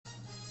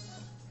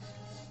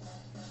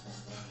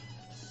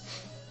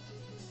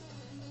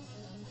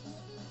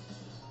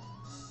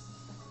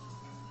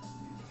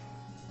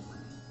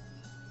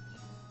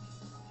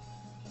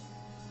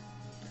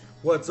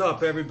What's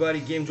up, everybody?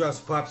 Game Drops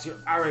with Pops here.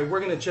 Alright, we're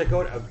going to check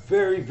out a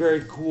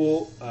very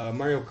cool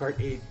Mario Kart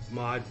 8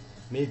 mod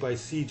made by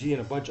Ceege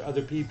and a bunch of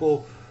other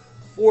people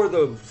for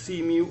the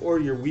Cemu or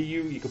your Wii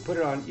U. You can put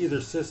it on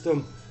either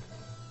system.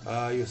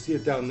 You'll see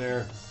it down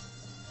there.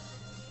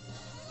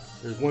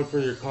 There's one for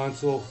your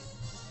console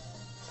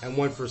and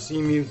one for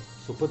Cemu.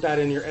 So put that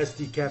in your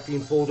SD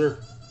caffeine folder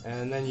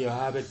and then you'll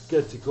have it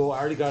good to go. I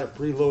already got it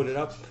preloaded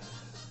up.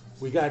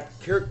 We got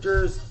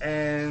characters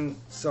and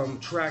some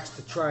tracks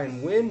to try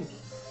and win.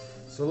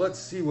 So let's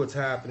see what's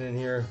happening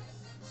here.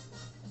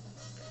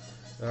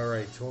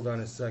 Alright, hold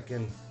on a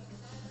second.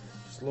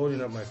 Just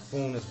loading up my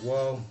phone as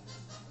well.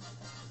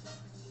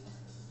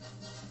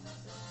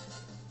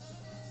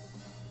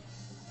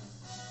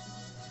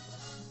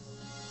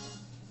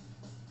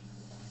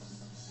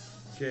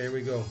 Okay, here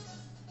we go.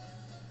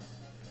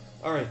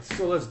 Alright,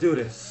 so let's do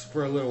this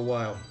for a little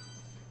while.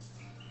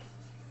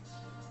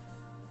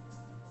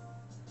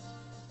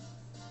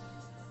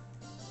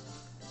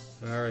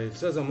 Alright, it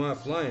says I'm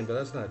offline, but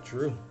that's not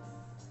true.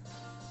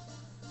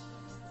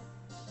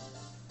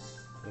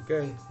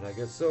 Okay, I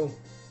guess so.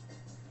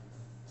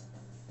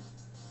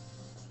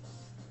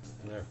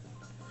 There.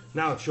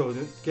 Now it shows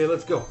it. Okay,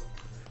 let's go.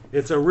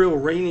 It's a real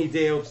rainy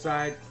day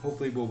outside.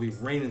 Hopefully we'll be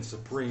raining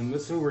supreme.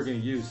 This is who we're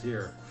going to use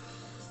here.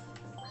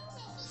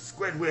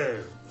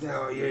 Squidward.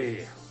 Oh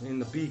yeah. In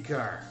the B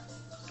car.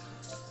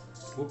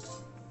 Whoops.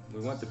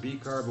 We want the B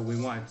car, but we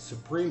want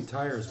supreme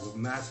tires with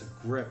massive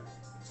grip.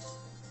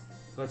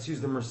 Let's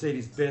use the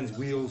Mercedes-Benz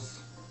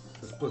wheels,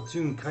 the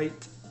Splatoon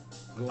kite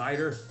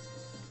glider.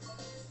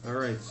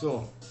 Alright,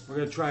 so we're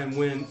going to try and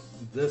win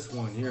this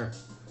one here.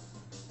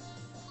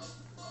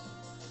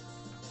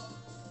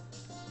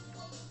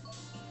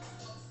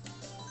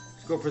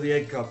 Let's go for the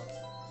egg cup.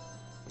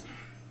 I'm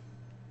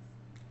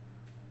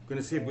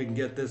going to see if we can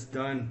get this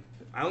done.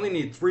 I only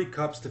need 3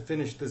 cups to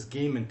finish this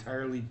game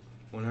entirely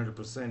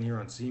 100% here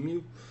on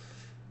Cemu.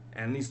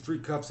 And these 3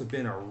 cups have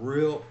been a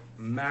real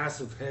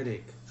massive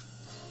headache.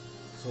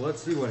 So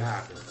let's see what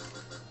happens.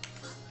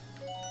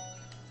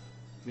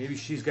 Maybe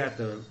she's got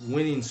the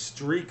winning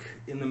streak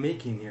in the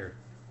making here.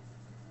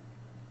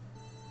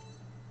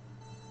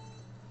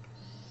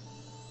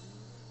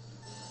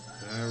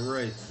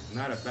 Alright,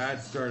 not a bad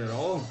start at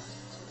all.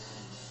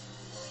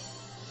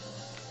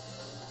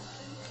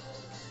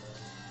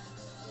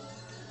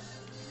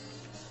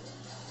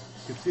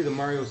 You can see the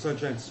Mario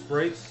Sunshine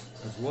sprites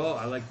as well.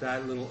 I like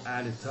that little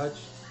added touch.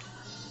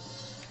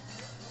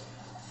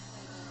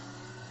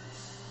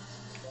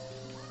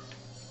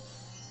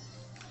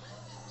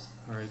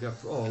 Alright,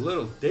 got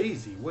little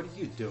Daisy, what are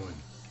you doing?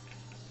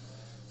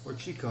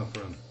 Where'd she come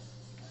from?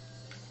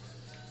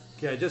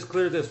 Okay, I just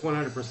cleared this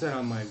 100%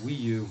 on my Wii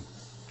U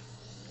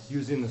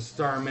using the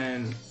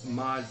Starman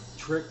mod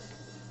trick,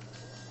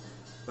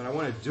 but I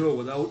want to do it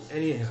without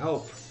any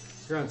help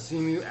here on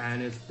Cemu,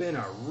 and it's been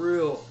a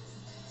real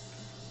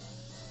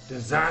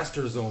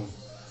disaster zone.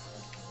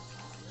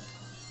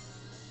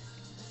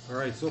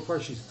 Alright, so far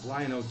she's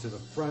flying out to the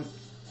front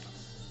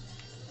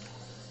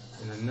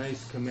in a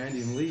nice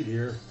commanding lead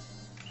here.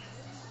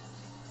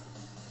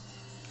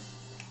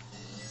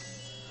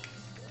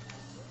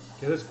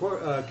 Okay, this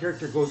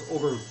character goes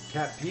over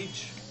Cat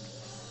Peach.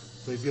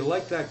 So if you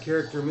like that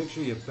character, make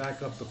sure you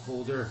back up the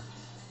folder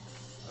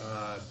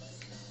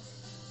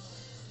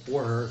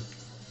for her,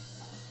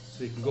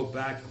 so you can go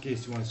back in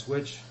case you want to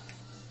switch.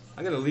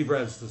 I'm going to leave her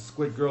as the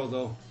Squid Girl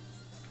though.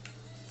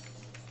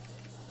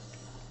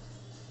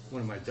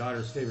 One of my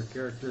daughter's favorite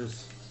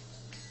characters.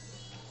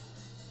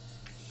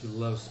 She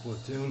loves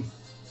Splatoon.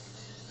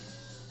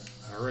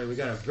 Alright, we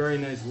got a very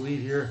nice lead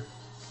here.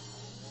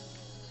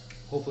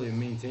 Hopefully it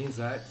maintains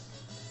that.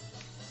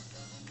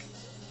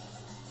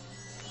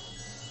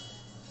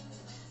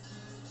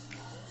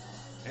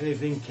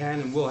 Anything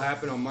can and will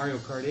happen on Mario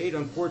Kart 8,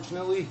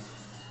 unfortunately.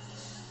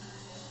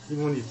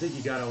 Even when you think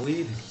you got a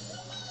lead,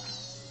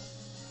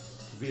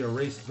 it'll be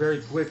erased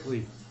very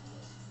quickly.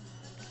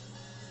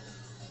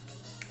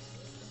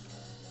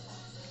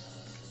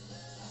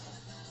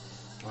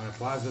 On a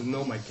positive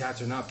note, my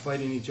cats are not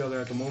fighting each other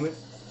at the moment.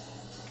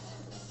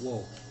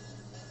 Whoa.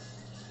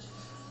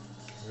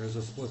 There's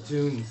a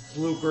Splatoon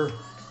blooper.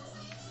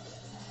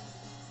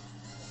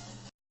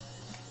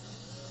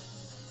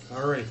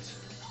 Alright.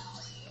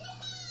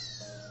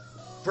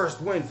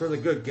 First win for the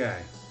good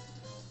guy.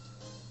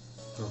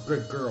 Or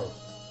good girl.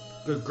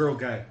 Good girl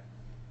guy.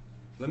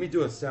 Let me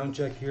do a sound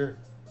check here.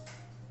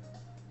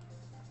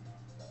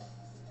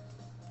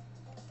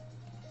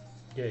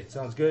 Okay, it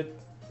sounds good.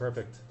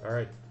 Perfect.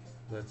 Alright.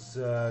 Let's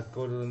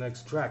go to the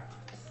next track.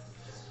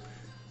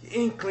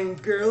 Inkling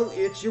girl,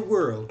 it's your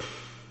world.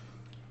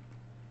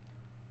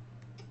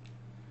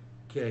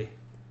 Okay.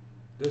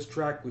 This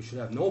track we should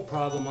have no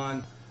problem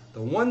on.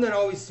 The one that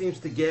always seems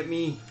to get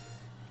me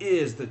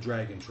is the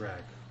dragon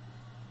track.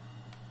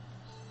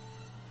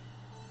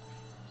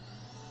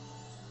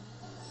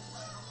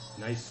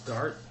 Nice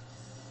start.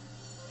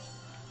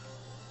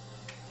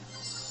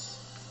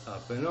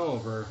 Up and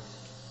over.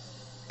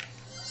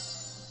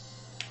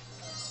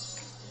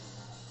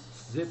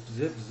 Zip,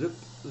 zip, zip.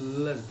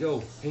 Let's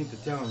go. Paint the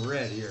town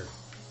red here.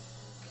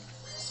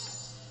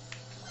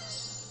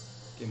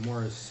 Get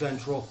more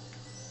central.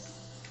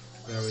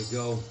 There we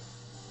go.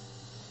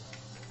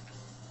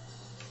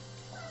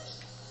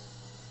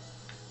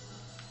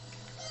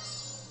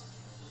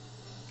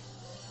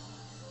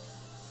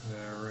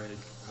 Alright.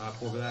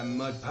 Hop over that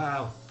mud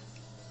pile.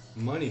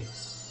 Money.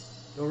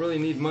 Don't really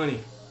need money.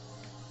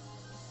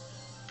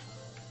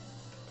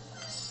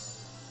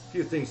 A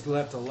few things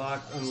left to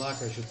unlock,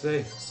 I should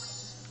say.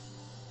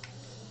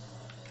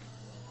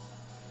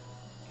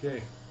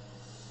 Okay.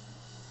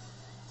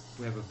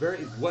 We have a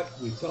very, what?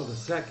 We fell the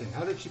second.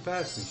 How did she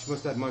pass me? She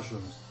must have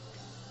mushrooms.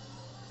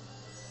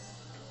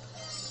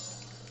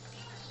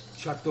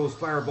 Chuck those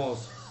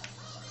fireballs.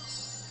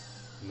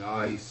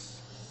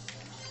 Nice.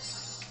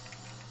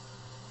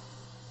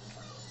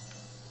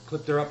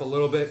 Clipped her up a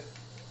little bit.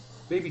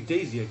 Baby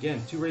Daisy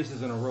again. 2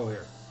 races in a row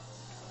here.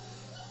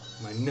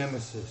 My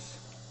nemesis.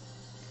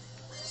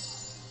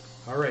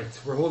 Alright,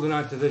 we're holding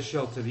on to this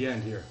shell to the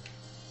end here.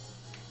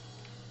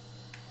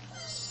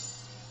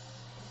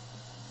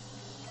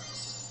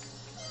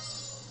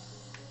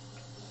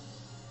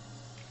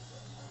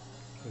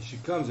 Here she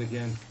comes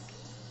again.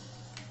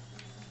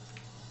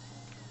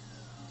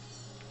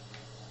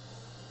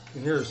 You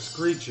can hear her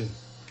screeching.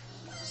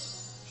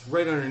 She's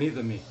right underneath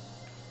of me.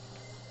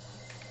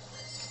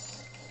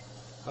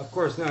 Of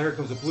course, now here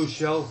comes a blue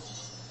shell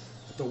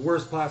at the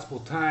worst possible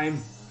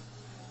time.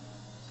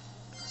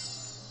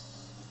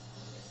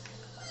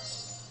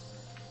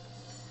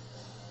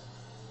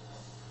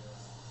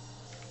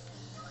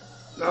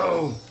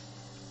 No!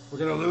 We're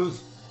gonna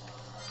lose.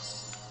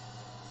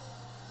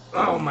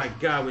 Oh my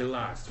god, we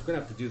lost. We're gonna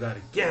have to do that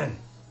again.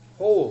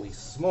 Holy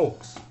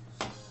smokes.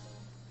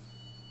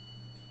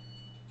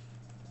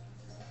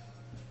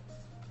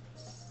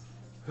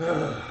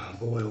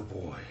 Boy, oh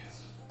boy.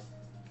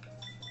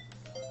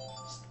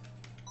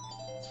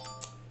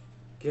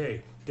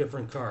 Okay,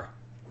 different car.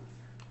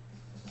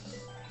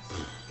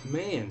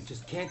 Man,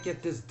 just can't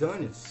get this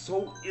done. It's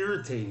so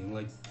irritating.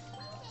 Like,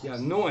 you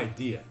have no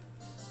idea.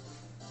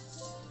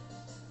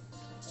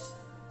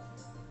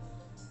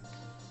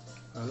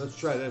 Let's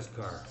try this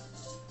car.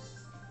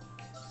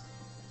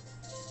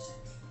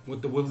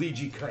 With the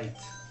Ceege kite.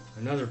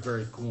 Another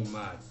very cool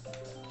mod.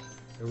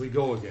 Here we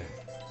go again.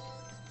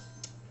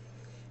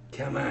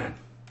 Come on.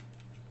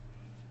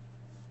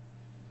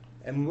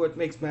 And what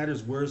makes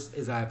matters worse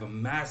is I have a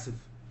massive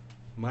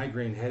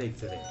migraine headache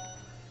today.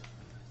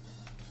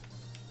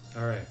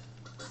 Alright.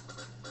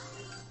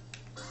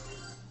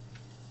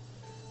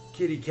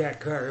 Kitty cat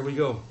car, here we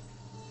go.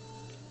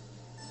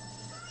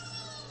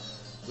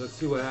 Let's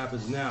see what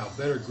happens now.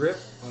 Better grip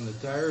on the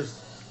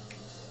tires.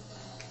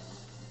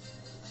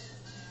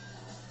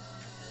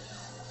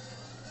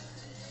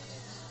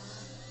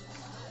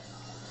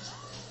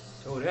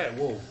 Oh, that,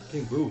 whoa,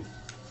 King Boo.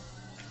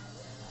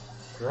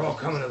 They're all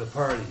coming to the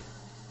party.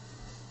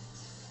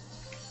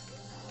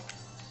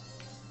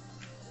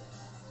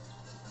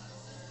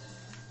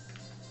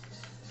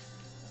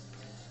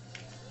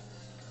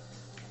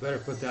 Better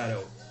put that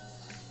out.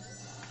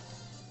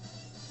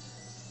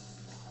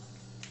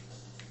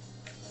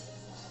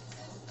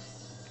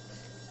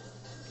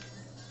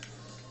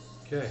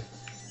 Okay.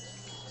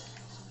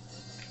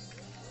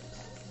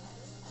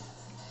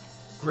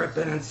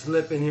 Gripping and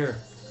slipping here.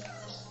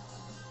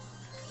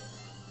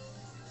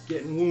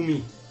 Getting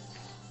woomy.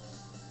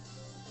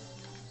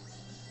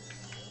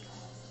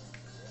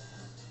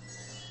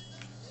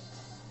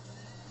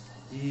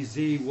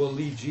 Easy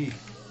Waluigi.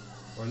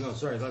 Or no,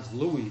 sorry, that's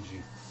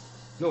Luigi.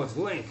 No, it's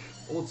Link.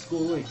 Old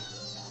school Link.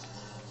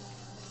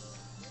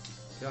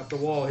 Get off the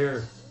wall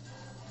here.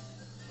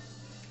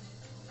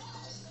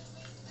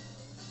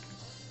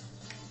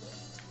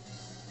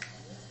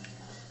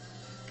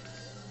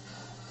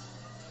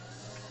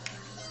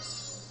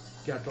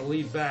 Got the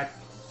lead back.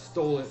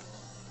 Stole it.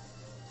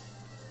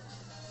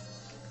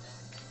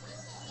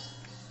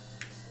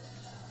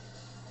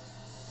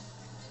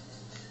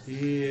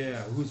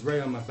 Yeah, who's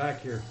right on my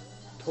back here?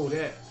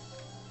 Toadette.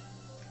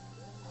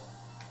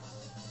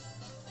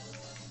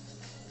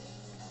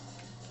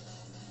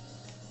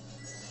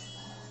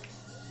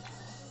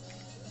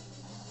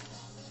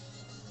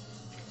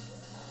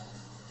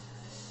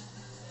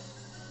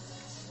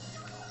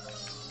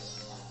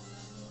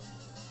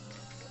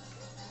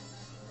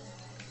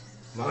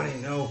 Money,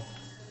 no.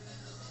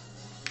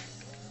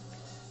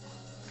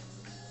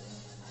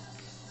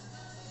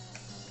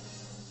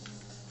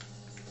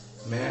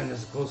 Man, this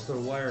is close to the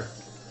wire.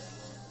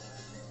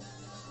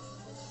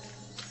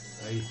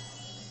 Hey.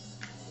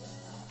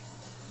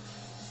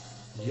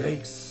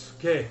 Yikes.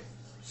 Okay,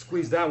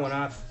 squeeze that one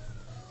off.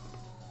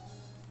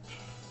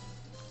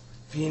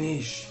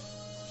 Finish.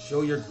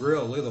 Show your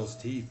grill. Look at those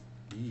teeth.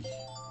 Eesh.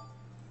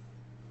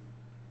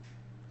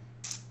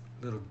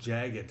 Little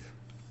jagged.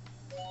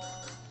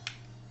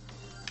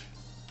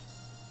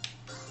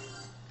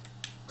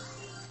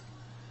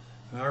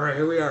 All right,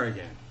 here we are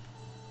again.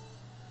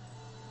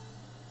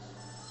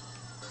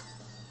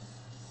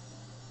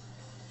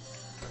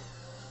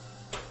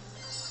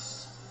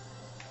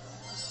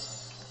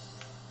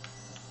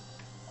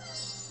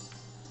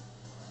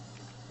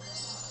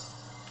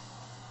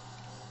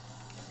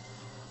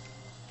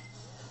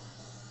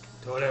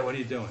 Toadette, what are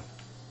you doing?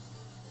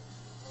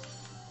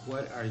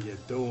 What are you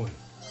doing?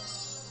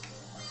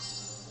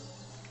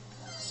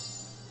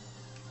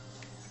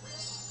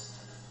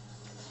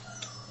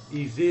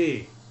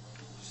 Easy.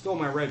 Stole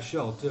my red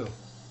shell too.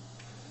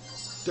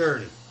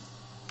 Dirty.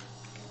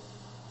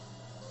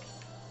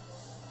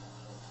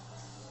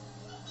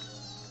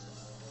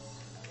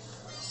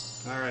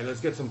 Alright,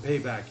 let's get some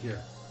payback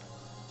here.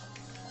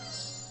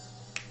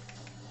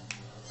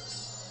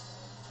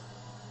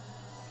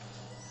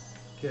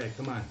 Okay,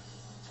 come on.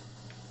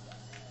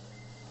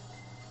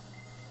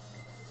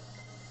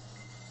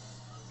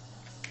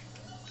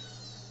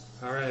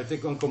 Alright, I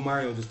think Uncle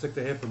Mario just took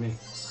the hit for me.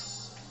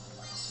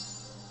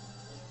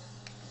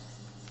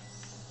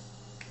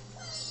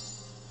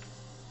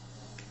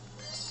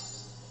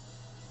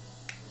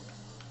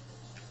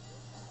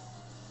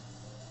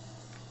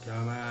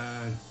 Come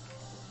on.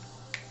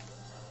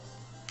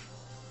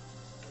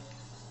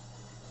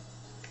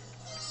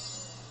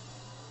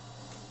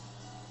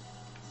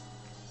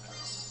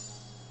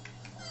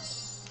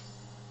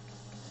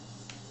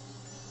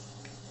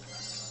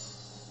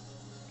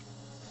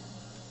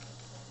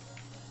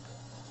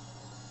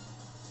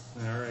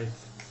 All right.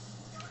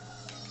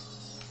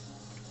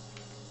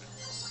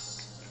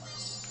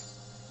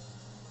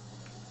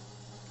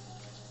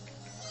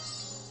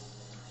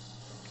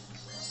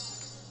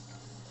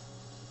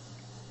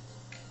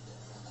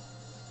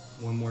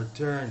 One more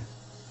turn.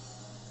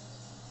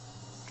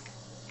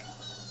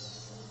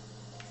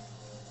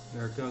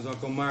 There comes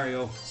Uncle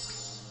Mario.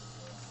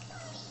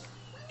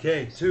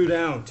 Okay, 2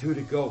 down, 2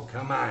 to go.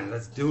 Come on,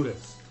 let's do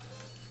this.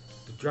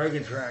 The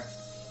Dragon Track.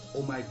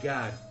 Oh my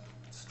God.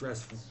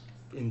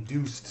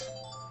 Stress-induced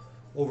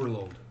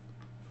overload.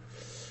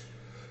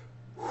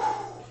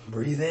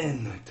 Breathe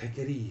in. Take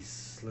it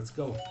easy. Let's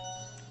go.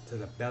 To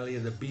the belly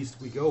of the beast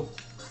we go.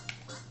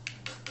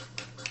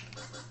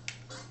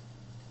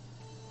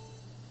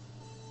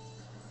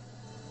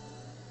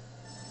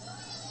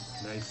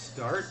 Nice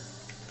start.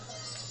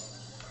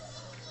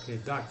 Okay,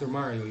 Dr.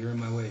 Mario, you're in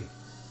my way.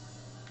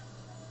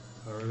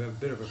 All right, we have a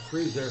bit of a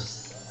freeze there.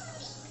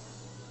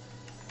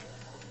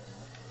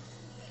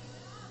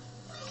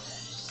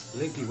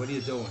 Linky, what are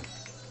you doing?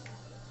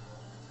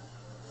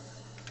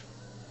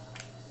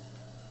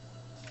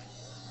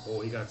 Oh,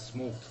 he got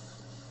smoked.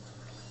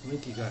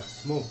 Linky got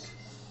smoked.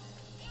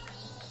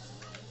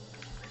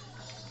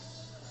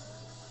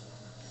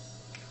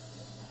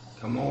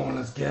 Come on,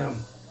 let's get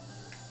him.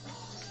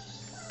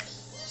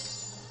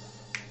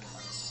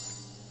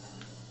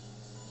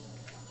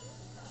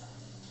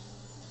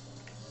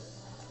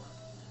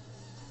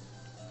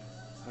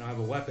 I don't have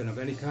a weapon of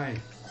any kind.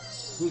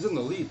 Who's in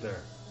the lead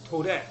there?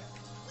 Toadette.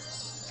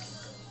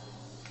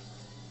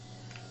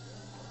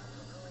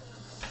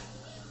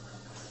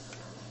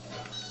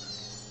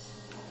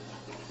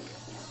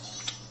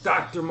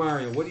 Dr.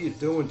 Mario, what are you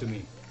doing to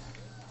me?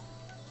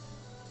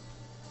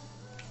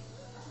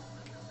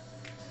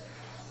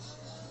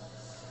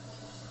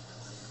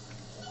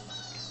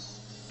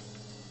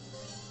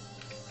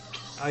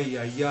 Ay,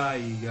 ay,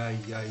 ay, ay,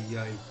 ay,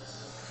 ay.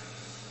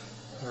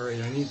 All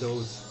right, I need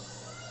those.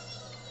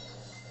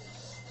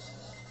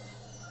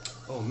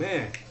 Oh,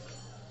 man.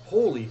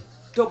 Holy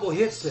double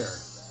hits there.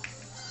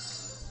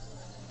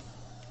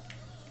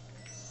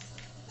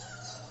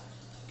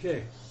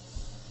 Okay.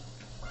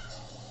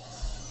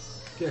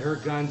 Get her,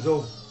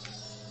 Gonzo.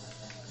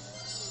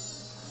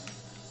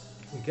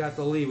 We got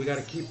the lead. We got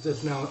to keep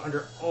this now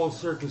under all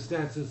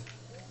circumstances.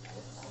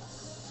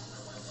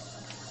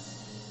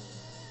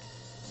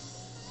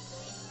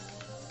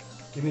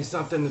 Give me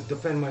something to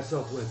defend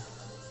myself with.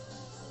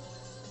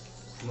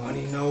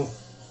 Money, no.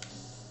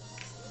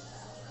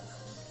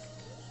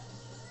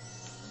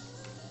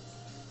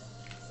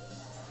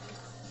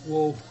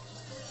 Whoa.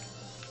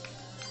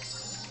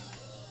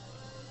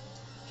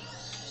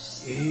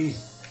 E.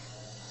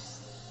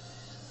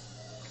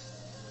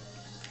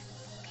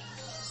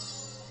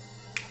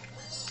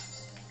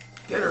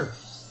 Get her.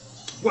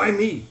 Why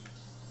me?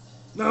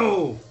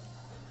 No.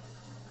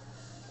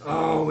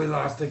 Oh, we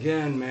lost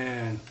again,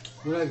 man.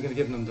 We're not gonna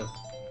give them the...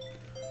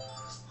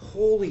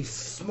 Holy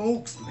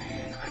smokes,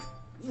 man.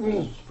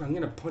 I'm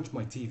gonna punch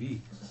my TV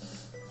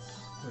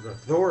with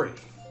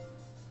authority.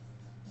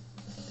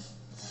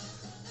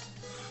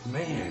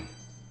 Man.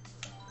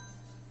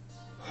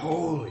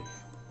 Holy.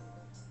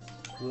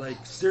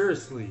 Like,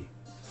 seriously.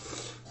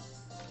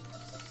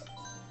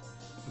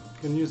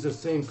 Gonna use the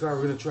same card.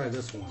 We're gonna try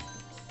this one.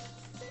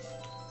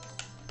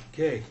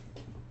 Okay.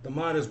 The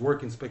mod is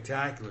working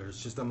spectacular.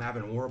 It's just I'm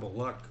having horrible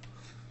luck.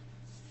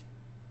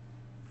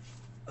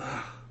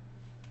 Ah,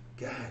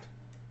 God.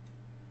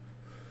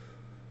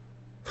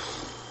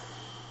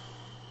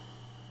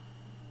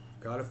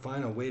 Gotta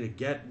find a way to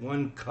get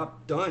one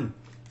cup done.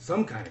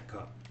 Some kind of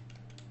cup.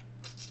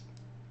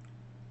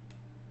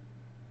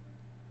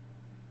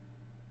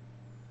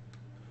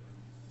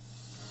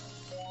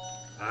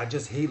 I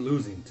just hate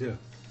losing too.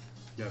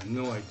 You have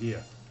no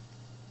idea.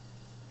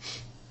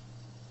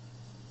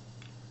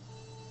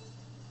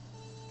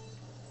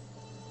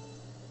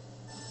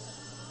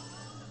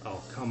 Oh,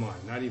 Oh, come on.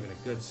 Not even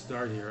a good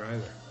start here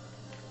either.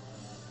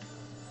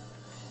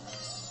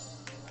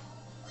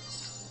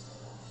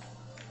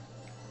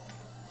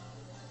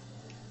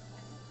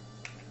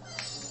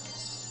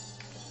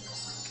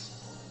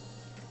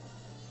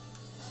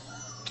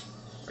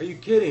 Are you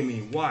kidding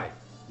me? Why?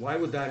 Why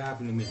would that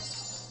happen to me?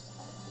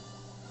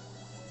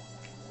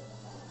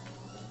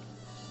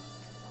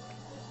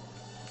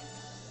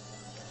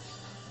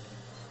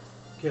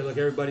 Okay, look,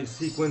 everybody's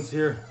sequence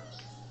here.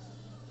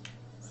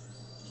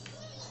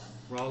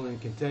 We're all in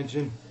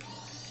contention.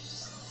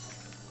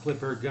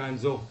 Clipper,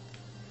 Gonzo.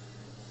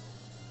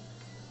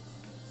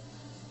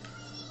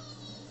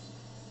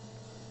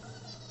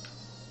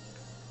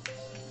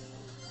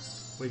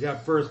 We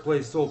got first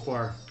place so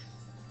far.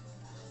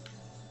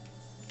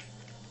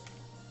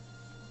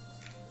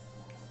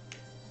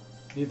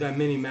 Need that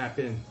mini map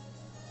in.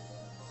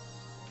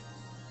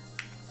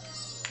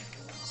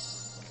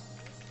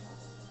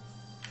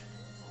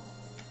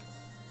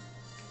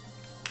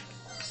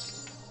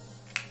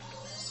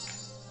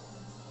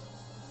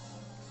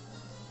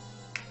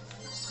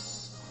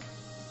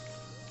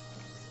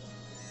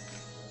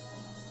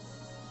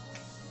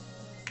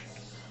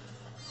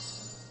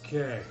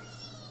 Okay.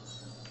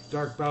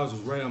 Dark Bowser's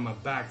right on my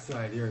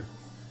backside here.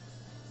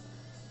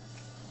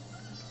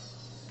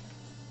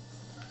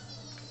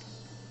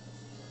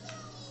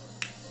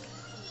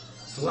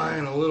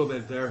 Flying a little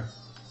bit there.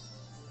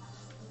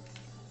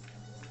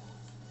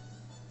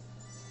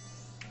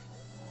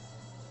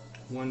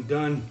 One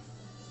done.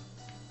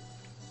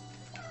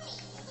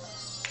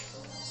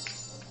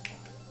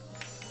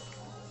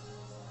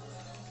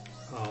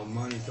 Oh,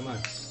 money, come on.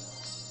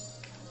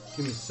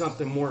 Give me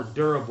something more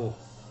durable.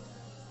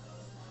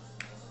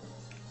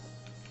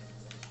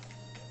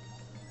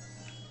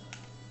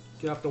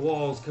 Get off the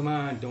walls, come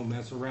on, don't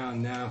mess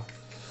around now.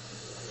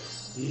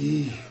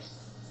 Eee.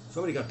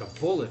 Somebody got the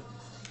bullet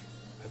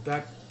at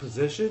that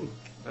position?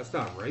 That's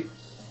not right.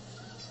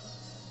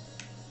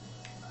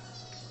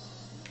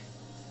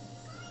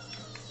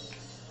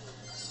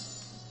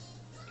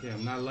 Okay,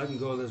 I'm not letting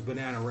go of this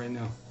banana right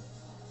now.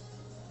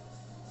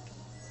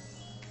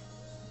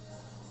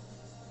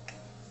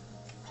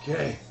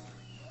 Okay.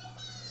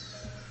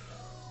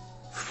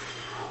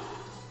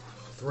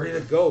 3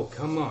 to go,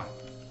 come on.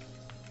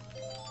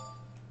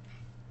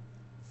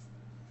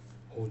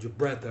 Hold your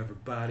breath,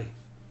 everybody.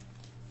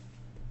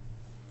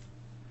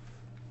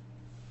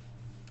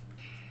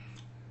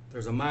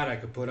 There's a mod I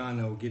could put on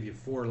that will give you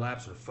 4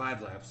 laps or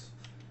 5 laps.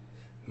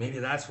 Maybe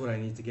that's what I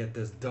need to get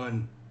this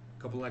done.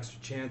 A couple extra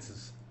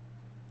chances.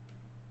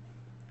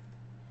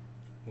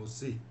 We'll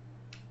see.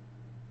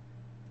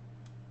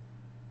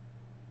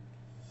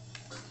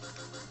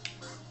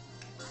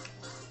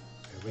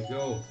 Here we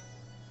go.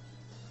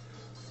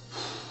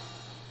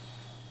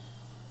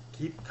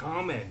 Keep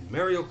calm and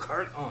Mario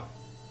Kart on.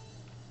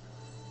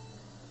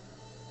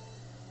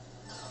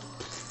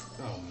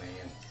 Oh man.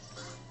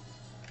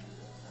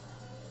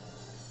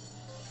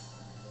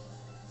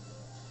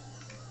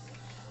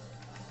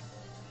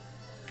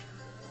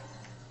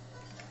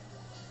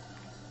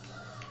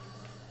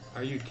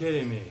 Are you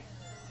kidding me?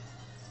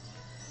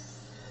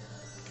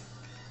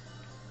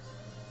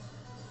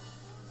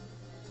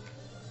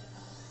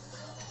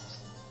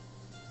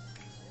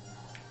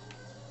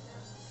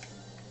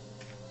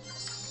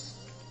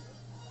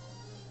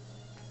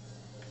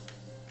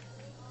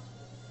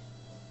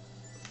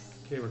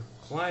 Okay, we're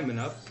climbing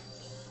up.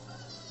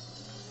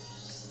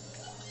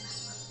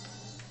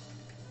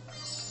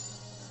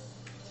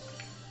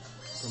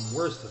 From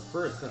worst to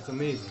first, that's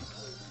amazing.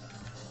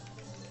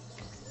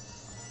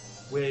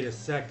 Wait a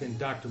second,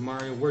 Dr.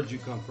 Mario, where'd you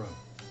come from?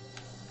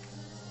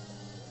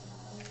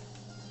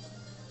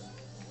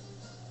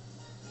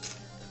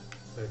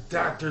 The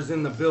doctor's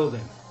in the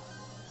building.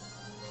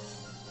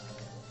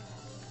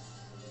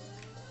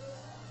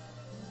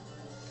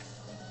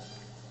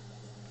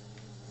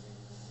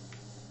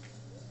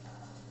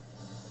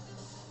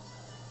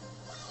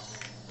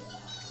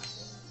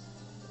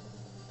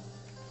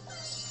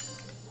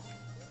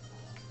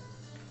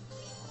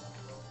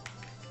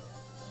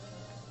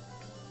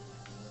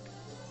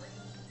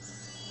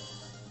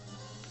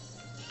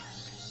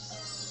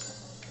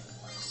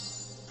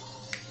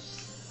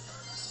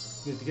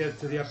 Need to get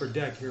to the upper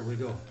deck. Here we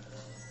go.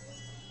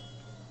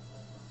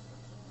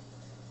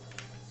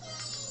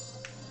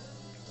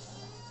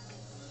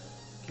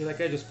 Okay, that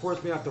guy just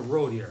forced me off the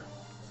road here.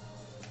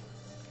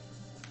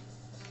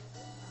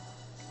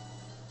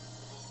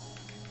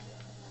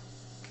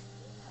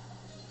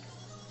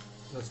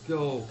 Let's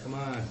go. Come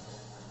on.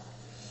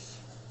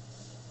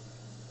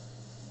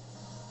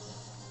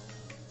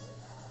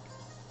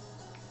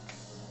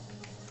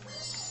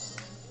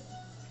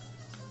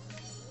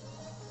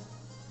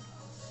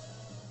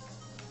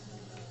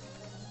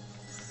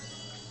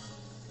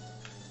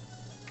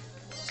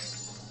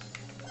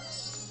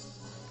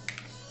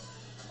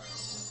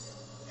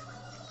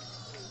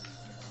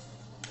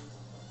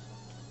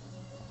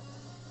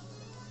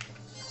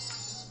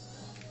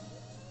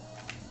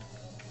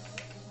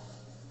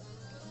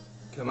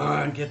 Come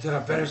on, get to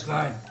the finish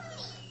line.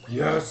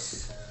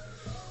 Yes.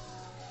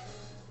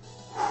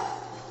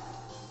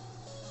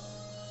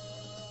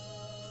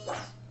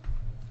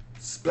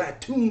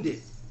 Splatooned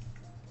it.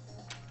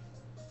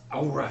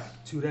 All right,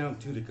 2 down,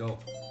 2 to go.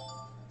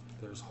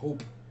 There's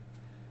hope.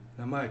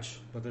 Not much,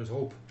 but there's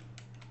hope.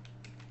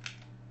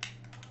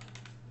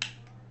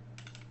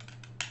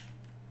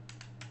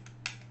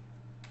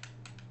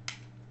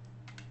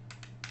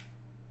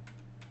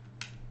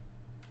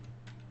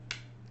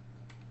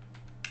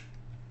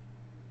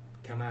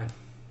 Come on,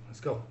 let's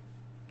go.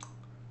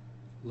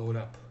 Load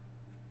up.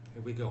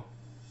 Here we go.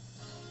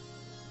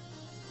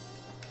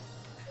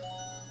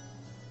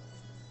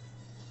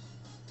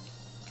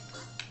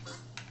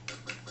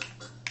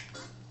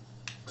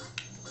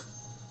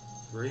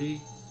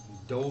 Three,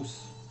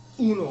 dos,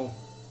 uno,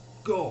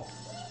 go.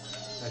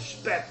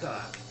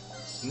 Aspetta,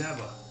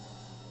 never.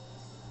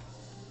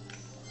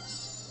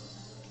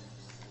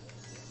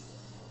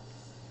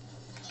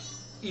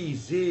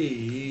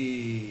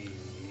 Easy.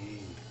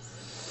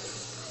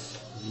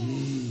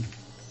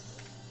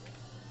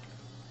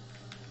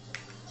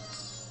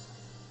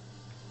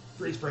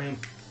 Freeze frame.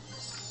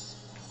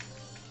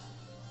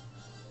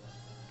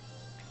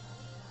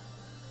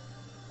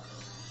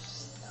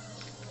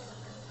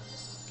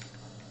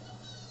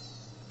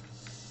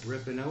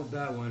 Ripping out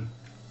that one.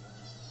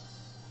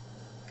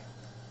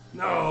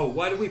 No,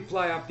 why did we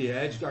fly off the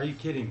edge? Are you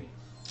kidding me?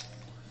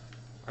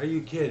 Are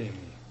you kidding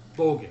me?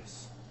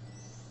 Bogus.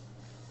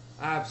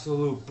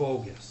 Absolute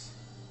bogus.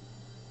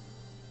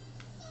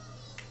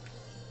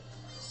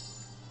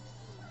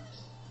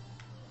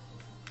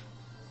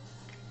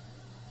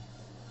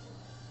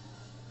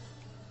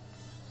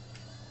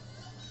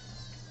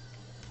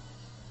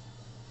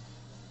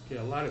 Okay,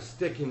 a lot of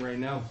sticking right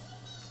now.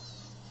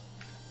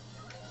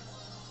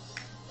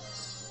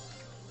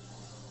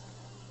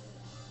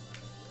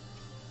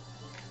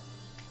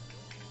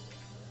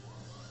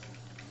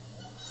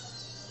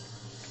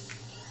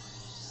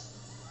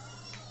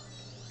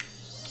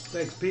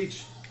 Thanks,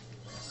 Peach.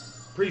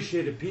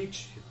 Appreciate it,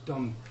 Peach. You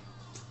dumb.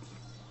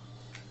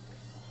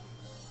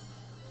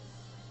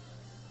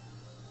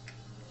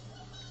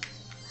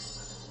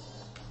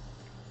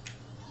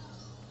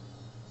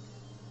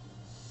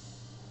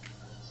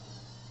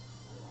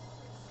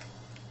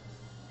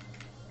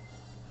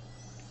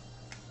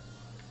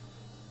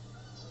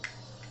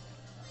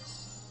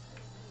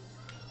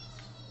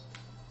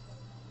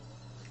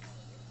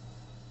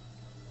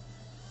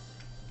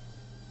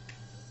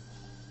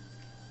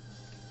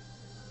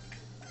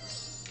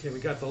 Okay, we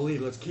got the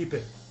lead. Let's keep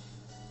it.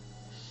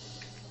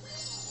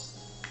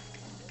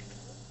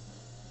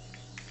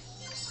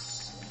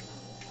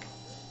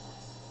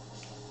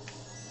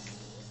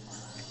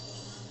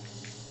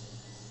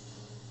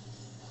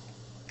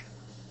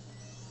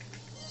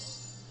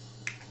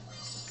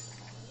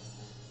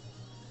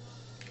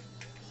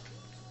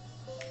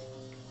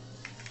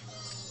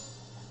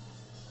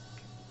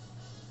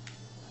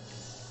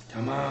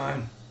 Come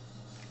on.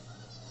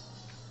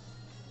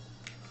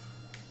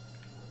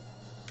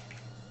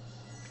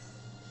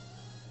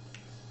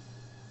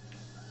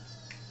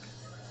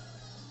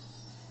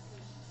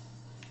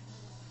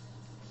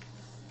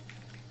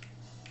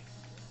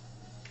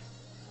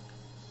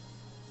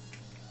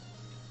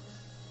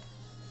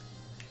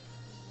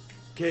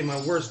 Okay, my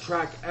worst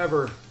track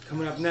ever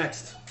coming up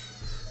next.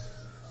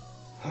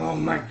 Oh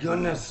my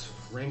goodness.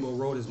 Rainbow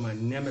Road is my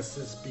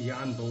nemesis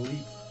beyond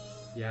belief.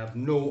 You have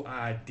no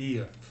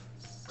idea.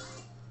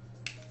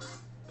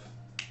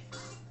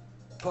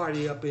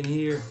 Party up in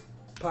here,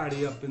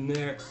 party up in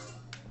there.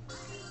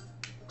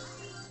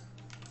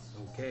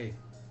 Okay.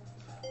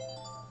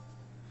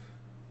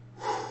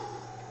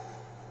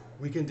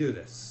 We can do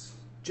this.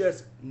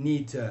 Just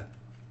need to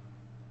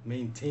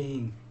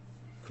maintain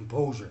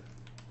composure.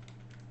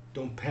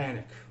 Don't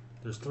panic.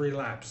 There's 3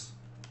 laps.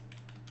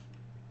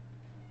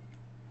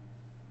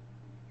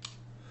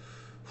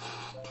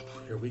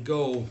 Here we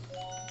go.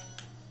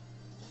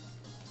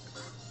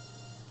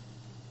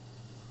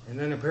 And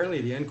then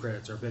apparently the end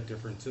credits are a bit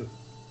different too.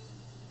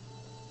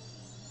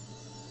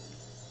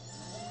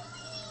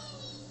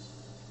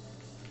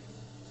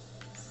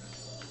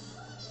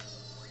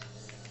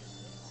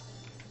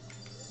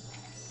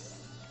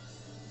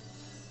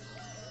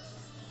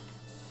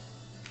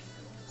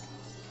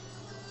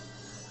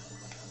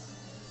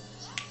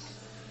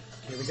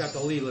 Okay, we got the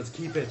lead. Let's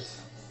keep it.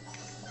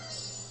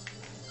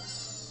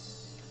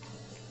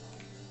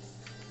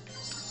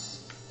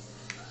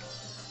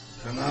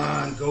 Come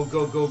on, go,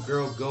 go, go,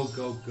 girl, go,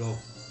 go, go.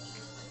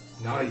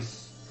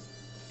 Nice.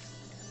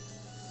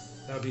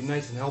 That would be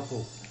nice and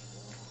helpful.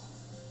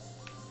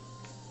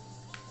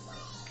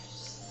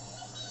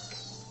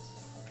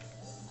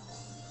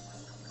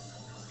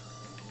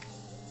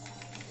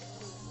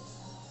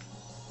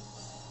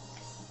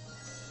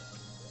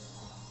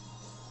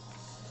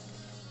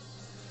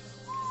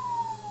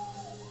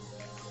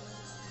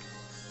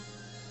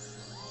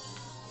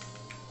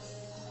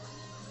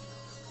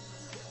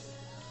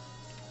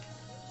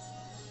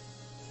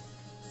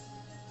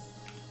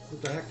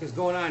 What the heck is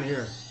going on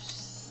here?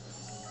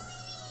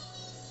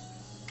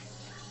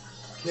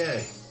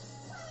 Okay.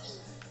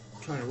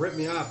 Trying to rip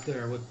me off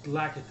there with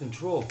lack of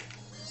control.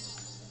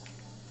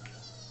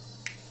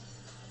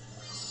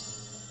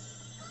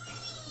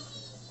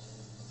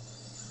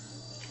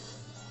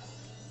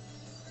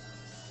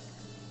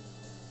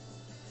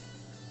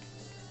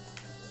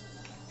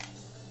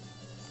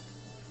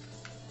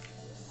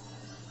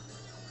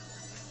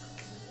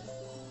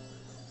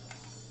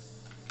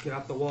 Get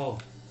off the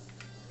wall.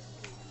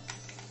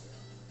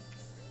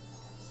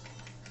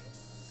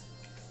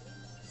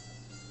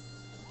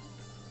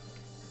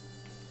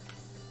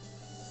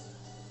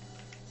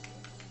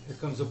 Here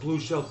comes a blue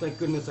shell. Thank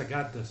goodness I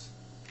got this.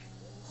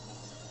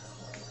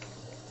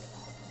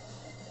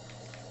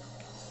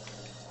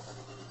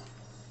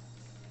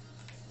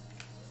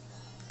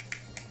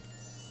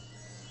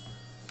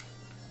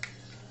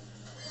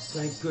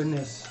 Thank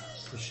goodness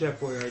for Chef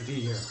Boyardee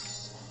here.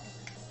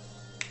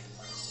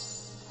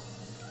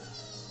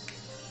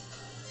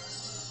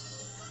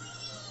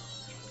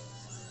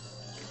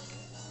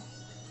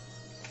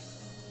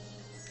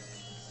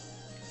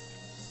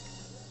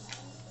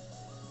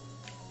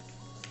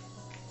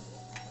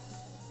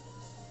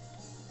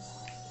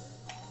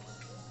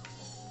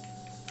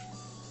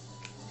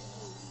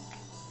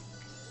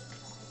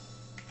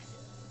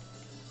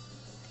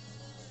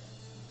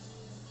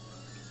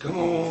 Come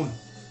on.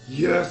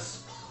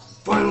 Yes.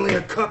 Finally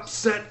a cup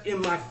set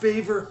in my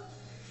favor.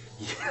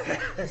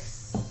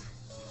 Yes.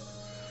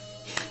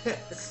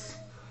 Yes.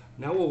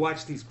 Now we'll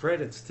watch these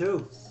credits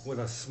too with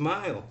a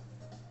smile.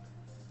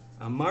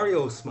 A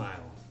Mario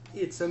smile.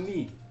 It's a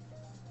me.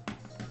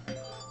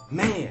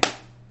 Man,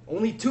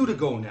 only 2 to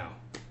go now.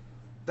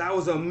 That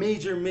was a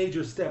major,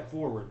 major step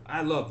forward.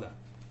 I love that.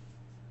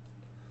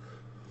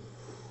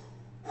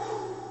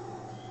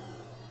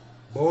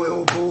 Boy,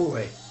 oh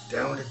boy.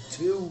 Down to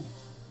 2.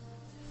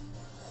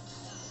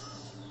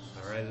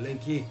 Alright,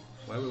 Linky,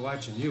 why are we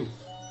watching you?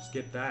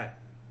 Skip that.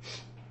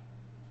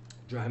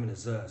 Driving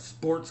his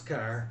sports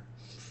car.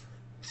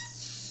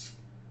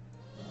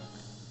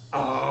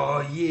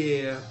 Oh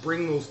yeah,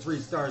 bring those 3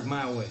 stars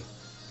my way.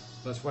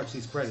 Let's watch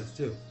these credits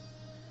too.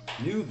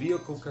 New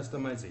vehicle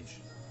customization.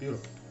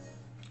 Beautiful.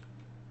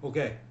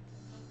 Okay.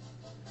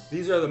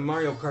 These are the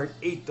Mario Kart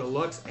 8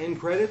 Deluxe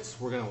end credits.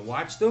 We're going to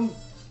watch them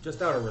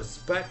just out of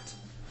respect.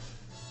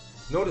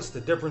 Notice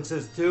the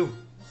differences too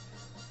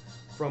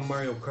from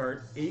Mario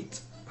Kart 8.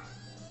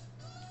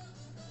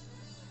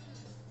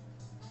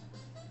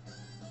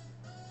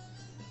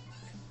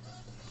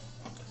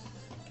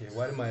 Okay,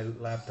 why did my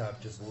laptop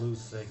just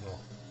lose signal?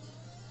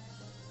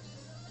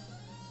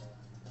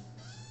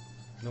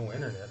 No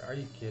internet? Are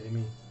you kidding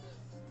me?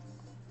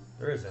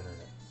 There is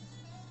internet.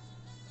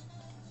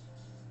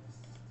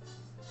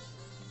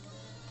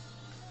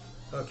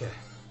 Okay.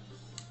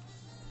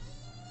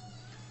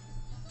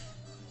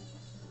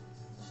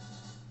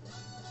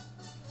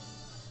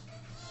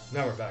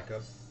 Now we're back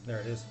up. There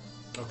it is.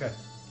 Okay,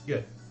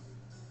 good.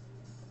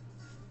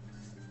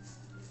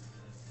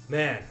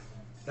 Man,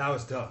 that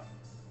was tough.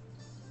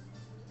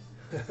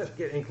 Look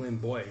at Inkling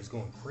Boy, he's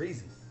going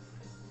crazy.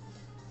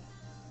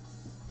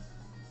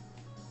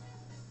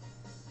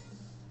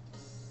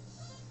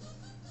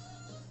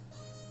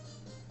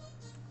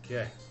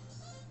 Okay.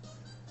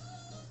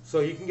 So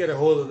you can get a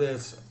hold of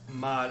this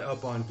mod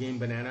up on Game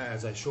Banana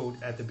as I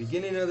showed at the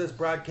beginning of this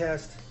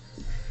broadcast.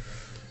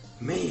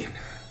 Man.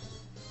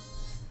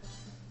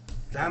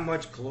 That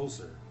much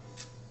closer.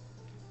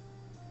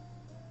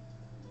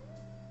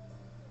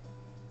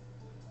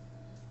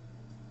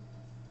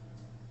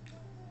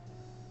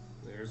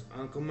 There's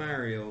Uncle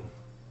Mario.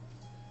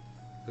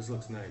 This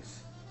looks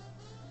nice.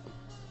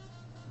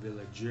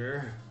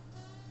 Villager.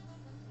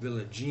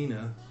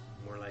 Villagina,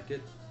 more like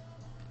it.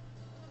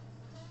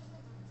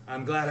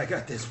 I'm glad I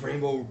got this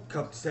Rainbow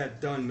Cup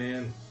set done,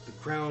 man. The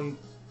crown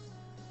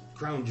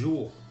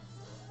jewel.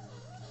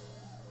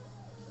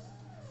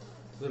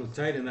 A little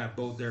tight in that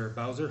boat there,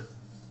 Bowser.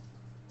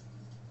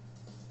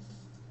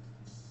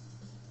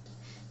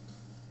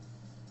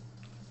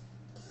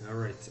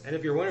 Alright, and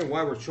if you're wondering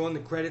why we're showing the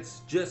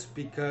credits, just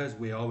because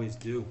we always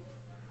do.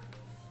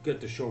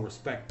 Good to show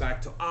respect back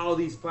to all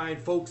these fine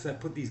folks that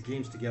put these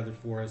games together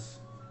for us.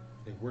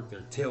 They work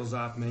their tails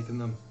off making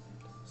them,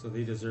 so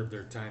they deserve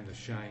their time to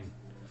shine.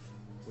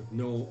 With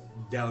no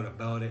doubt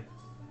about it.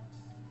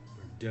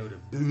 Or doubt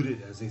about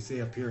it, as they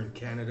say up here in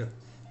Canada.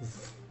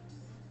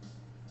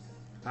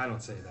 I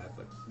don't say that,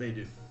 but they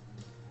do.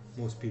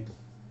 Most people.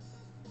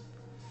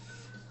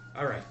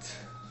 Alright.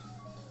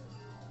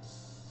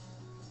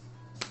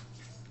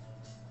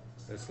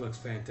 This looks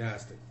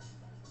fantastic.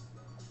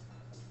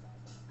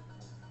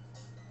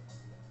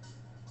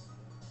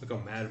 Look how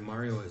mad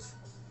Mario is.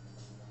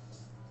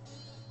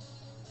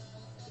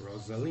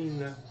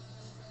 Rosalina.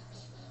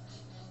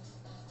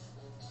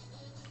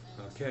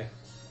 Okay.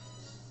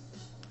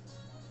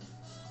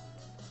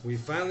 We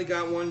finally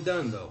got one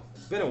done, though.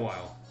 It's been a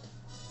while.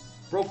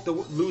 Broke the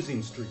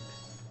losing streak.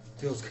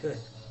 Feels good.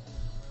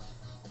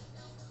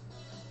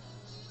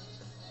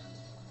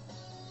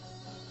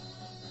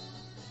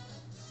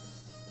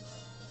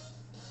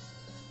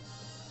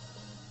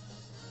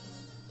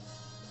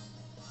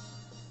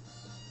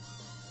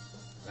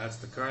 That's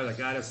the car that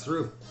got us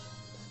through.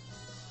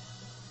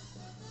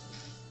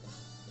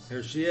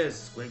 Here she is,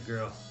 Squid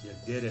Girl. You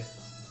did it.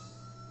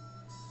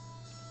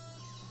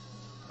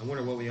 I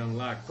wonder what we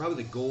unlocked.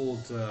 Probably the gold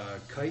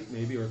kite,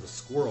 maybe, or the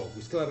squirrel.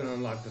 We still haven't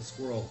unlocked the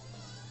squirrel.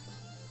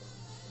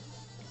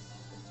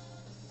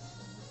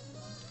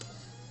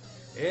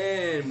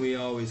 And we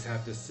always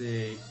have to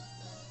say,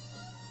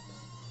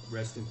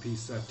 rest in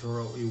peace,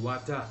 Satoru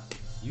Iwata.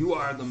 You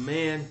are the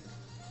man.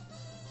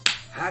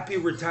 Happy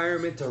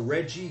retirement to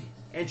Reggie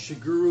and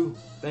Shigeru.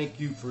 Thank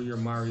you for your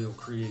Mario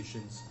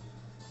creations.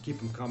 Keep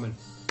them coming.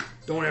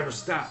 Don't ever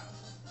stop.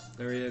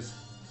 There he is.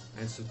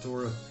 And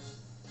Satoru.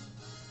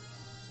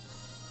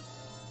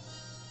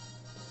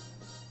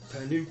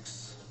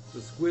 Tanooks.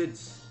 The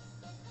squids.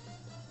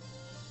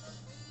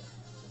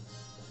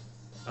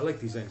 I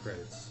like these end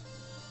credits.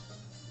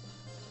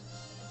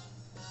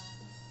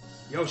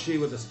 Yoshi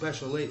with a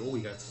special 8. Oh,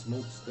 he got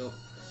smoked still.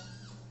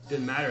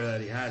 Didn't matter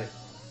that he had it.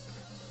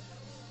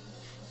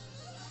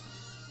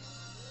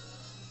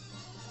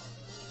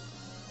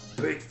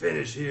 Big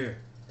finish here.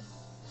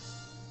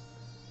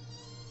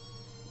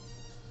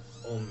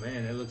 Oh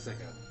man, it looks like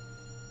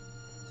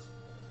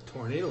a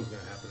tornado's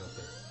gonna happen up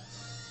there.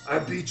 I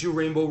beat you,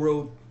 Rainbow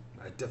Road.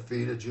 I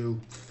defeated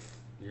you.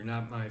 You're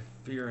not my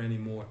fear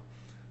anymore.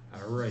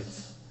 Alright.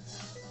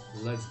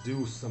 Let's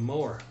do some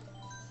more.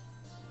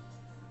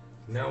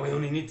 Now we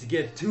only need to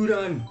get 2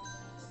 done.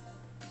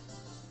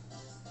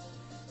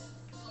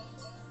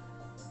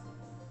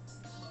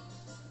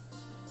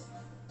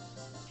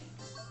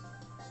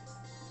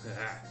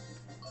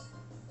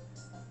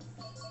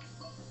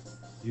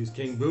 Use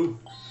King Boo.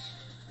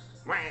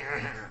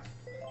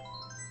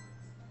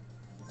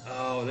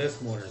 Oh,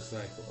 this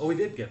motorcycle. Oh, we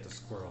did get the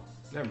squirrel.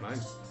 Never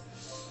mind.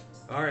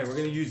 Alright, we're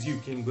going to use you,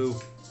 King Boo.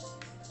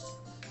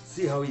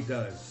 See how he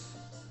does.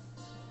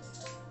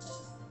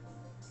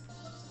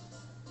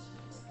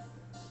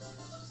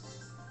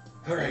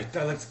 Alright,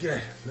 that looks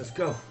good. Let's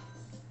go.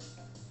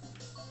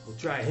 We'll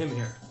try him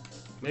here.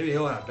 Maybe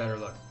he'll have better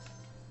luck.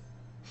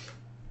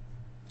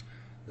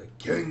 The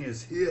king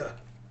is here.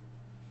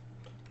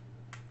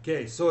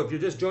 Okay, so if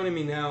you're just joining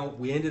me now,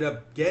 we ended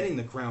up getting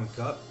the Crown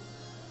Cup.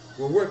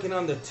 We're working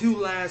on the 2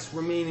 last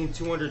remaining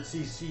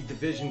 200cc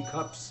Division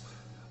Cups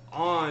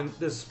on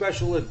the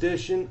special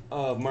edition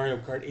of Mario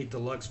Kart 8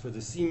 Deluxe for the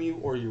Cemu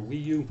or your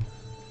Wii U.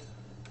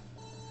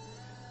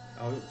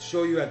 I'll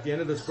show you at the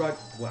end of this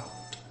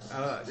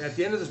at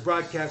the end of this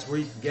broadcast where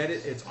you can get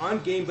it. It's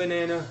on Game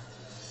Banana.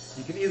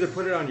 You can either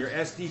put it on your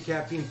SD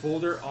caffeine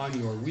folder on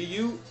your Wii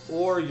U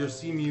or your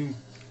Cemu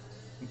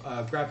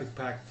graphic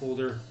pack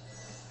folder.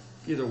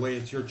 Either way,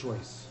 it's your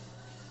choice.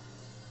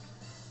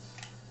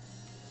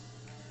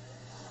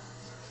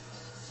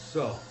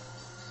 So,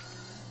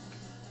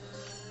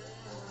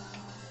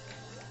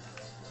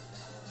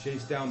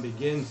 chase down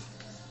begins.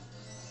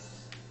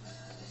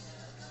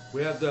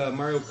 We have the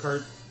Mario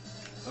Kart,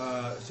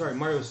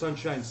 Mario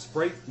Sunshine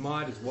Sprite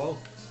mod as well.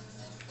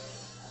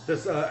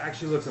 This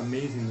actually looks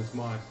amazing, this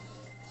mod.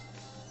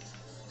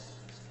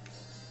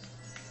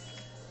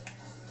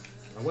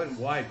 I went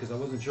wide because I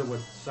wasn't sure what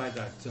side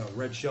that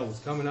red shell was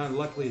coming on.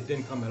 Luckily, it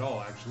didn't come at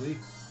all, actually.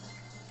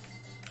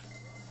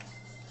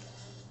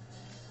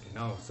 Okay,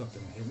 now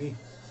something hit me.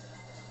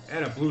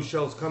 And a blue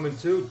shell's coming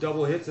too.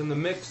 Double hits in the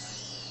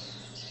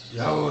mix.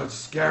 Yo, it's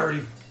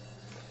scary.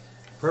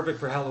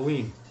 Perfect for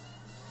Halloween.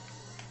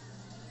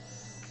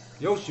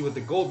 Yoshi with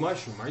the gold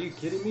mushroom. Are you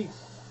kidding me?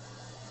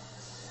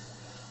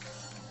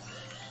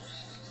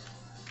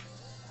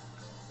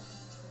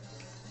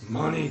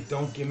 Money.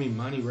 Don't give me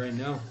money right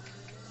now.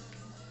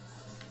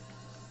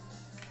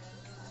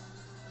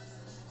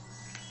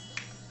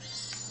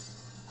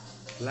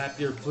 Slap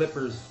your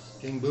flippers,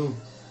 King Boo.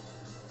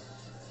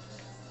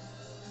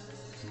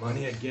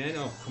 Money again?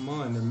 Oh, come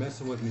on. They're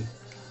messing with me.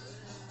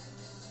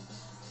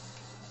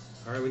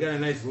 Alright, we got a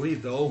nice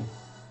lead, though.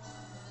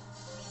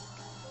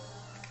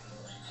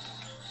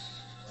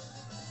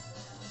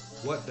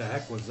 What the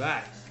heck was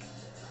that?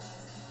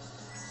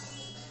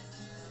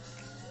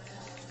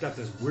 It's got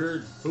this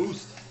weird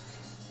boost.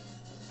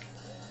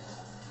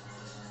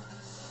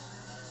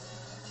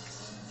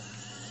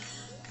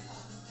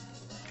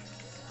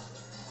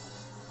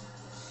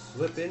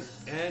 Slipping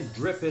and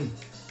dripping.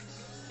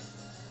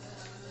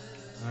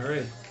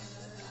 Alright.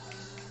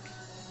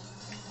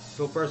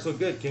 So far so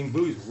good. King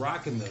Boo's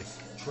rocking this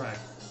track.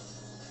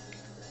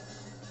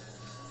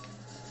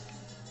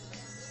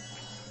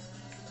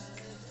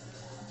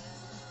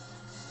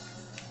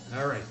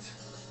 Alright.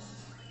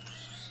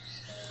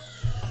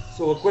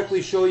 So I'll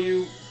quickly show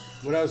you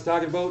what I was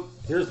talking about.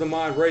 Here's the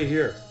mod right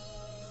here.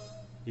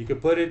 You can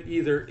put it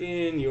either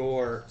in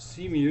your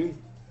Cemu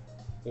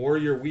or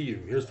your Wii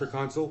U. Here's for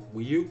console,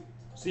 Wii U,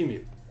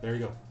 Cemu. There you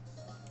go.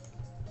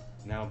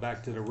 Now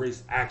back to the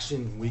race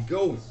action we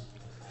go.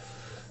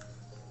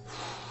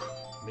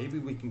 Maybe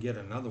we can get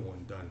another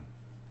one done.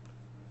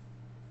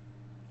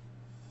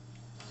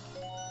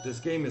 This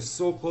game is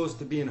so close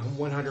to being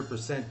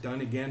 100%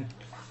 done again.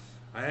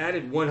 I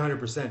added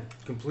 100%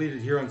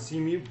 completed here on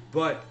Cemu,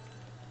 but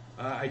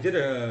I did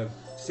a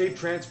save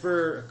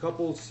transfer a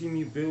couple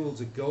Cemu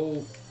builds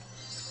ago,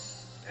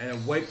 and it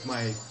wiped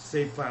my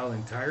save file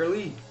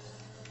entirely.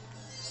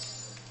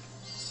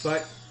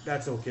 But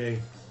that's okay.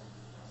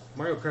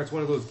 Mario Kart's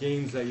one of those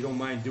games that you don't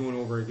mind doing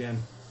over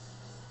again.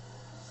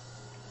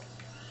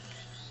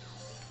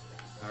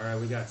 Alright,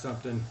 we got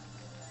something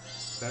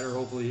better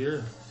hopefully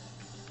here.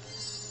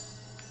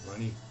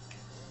 funny.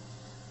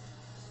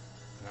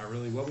 Not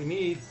really what we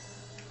need.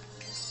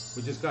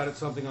 We just got it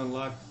something on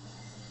luck.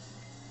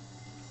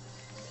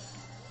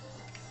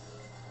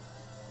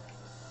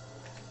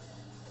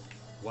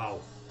 Wow.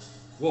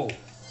 Whoa.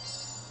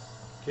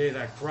 Okay,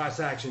 that cross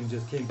action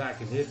just came back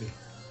and hit me.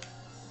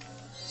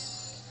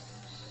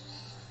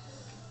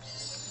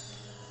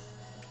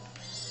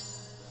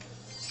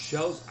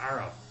 Shells are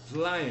a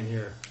flying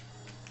here.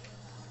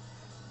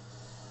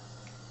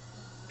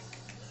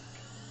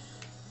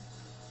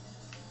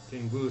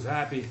 King Boo's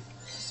happy.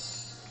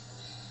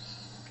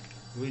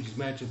 Luigi's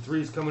Mansion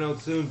 3 is coming out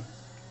soon.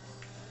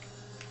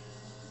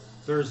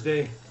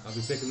 Thursday. I'll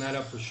be picking that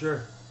up for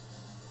sure.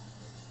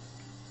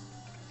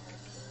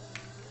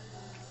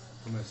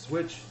 For my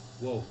Switch.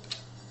 Whoa.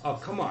 Oh,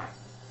 come on.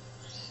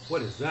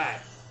 What is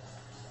that?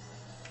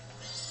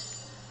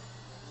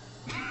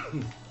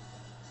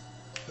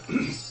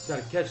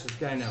 Gotta catch this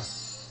guy now.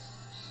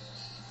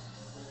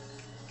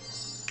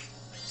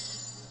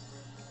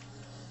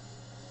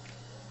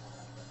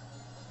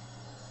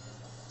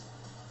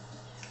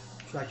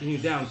 Tracking you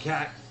down,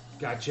 cat.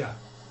 Gotcha.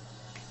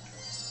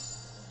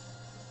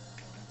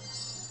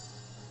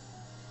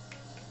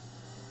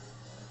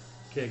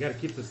 Okay, I gotta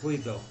keep this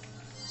lead though.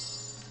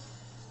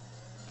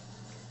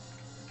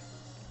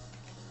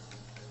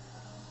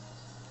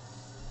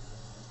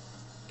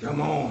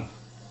 Come on.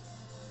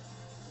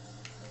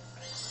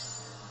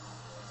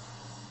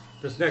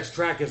 This next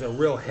track is a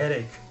real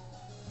headache.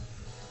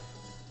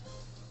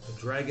 The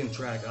dragon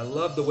track. I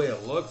love the way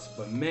it looks,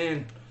 but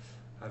man,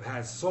 I've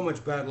had so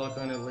much bad luck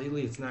on it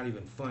lately, it's not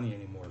even funny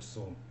anymore.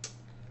 So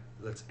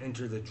let's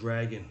enter the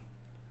dragon.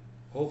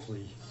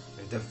 Hopefully,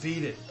 and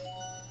defeat it.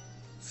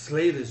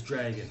 Slay this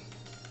dragon.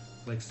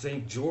 Like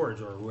St.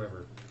 George or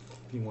whoever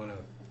if you want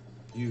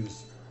to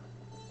use.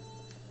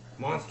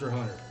 Monster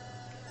Hunter.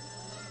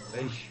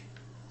 Eesh.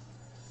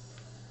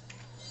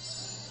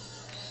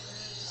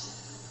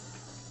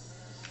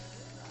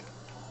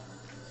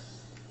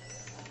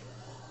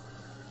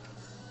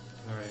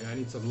 Alright, I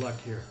need some luck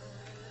here.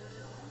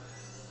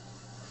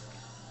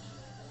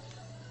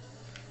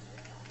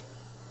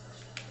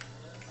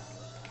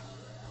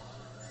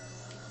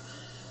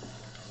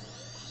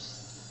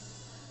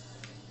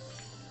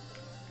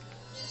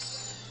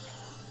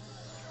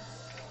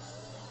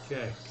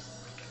 Okay.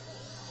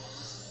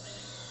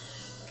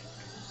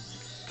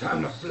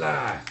 Time to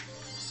fly.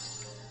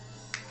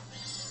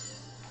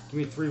 Give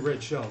me 3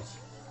 red shells.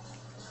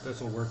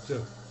 This'll work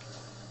too.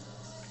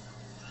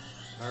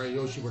 Alright,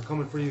 Yoshi, we're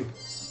coming for you.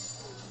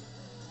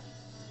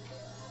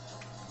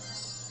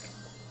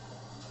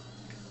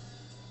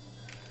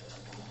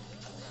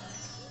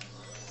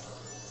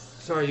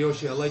 Sorry,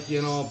 Yoshi, I like you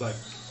and all, but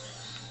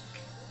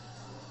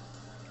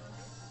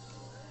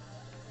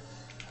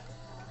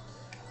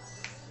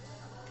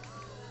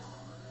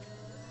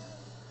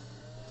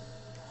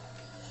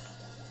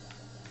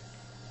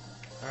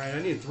alright,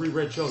 I need 3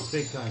 red shells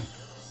big time.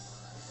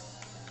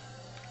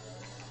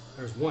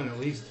 There's 1 at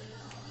least.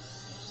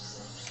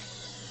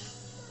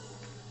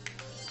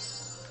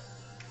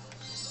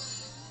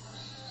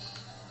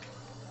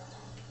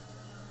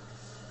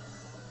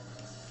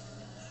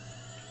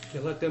 Okay,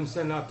 let them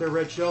send off their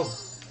red shell.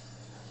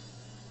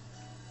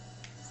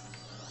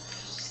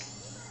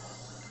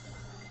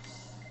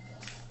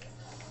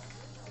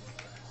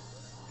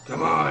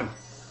 Come on.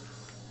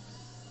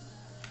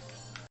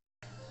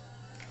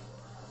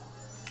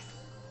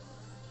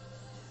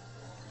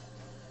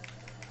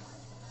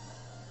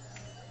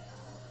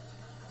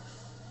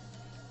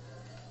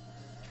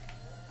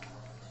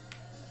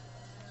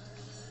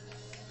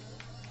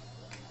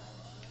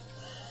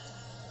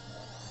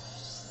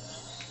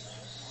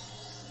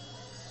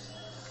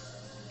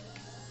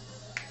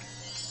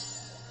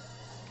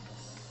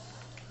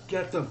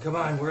 Get them, come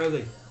on, where are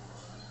they?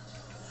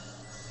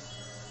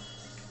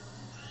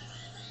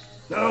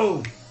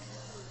 No!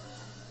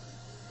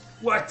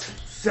 What?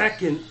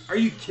 Second? Are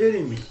you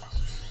kidding me?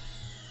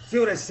 See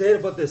what I said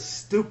about this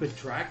stupid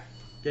track?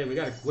 Okay, we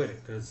gotta quit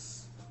it,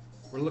 because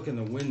we're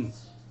looking to win,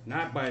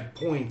 not by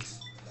points.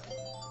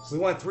 We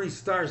want 3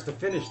 stars to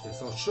finish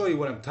this. I'll show you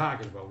what I'm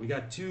talking about. We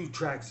got 2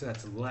 track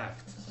sets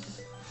left.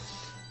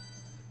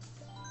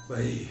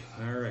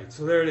 Alright,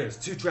 so there it is.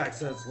 2 track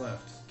sets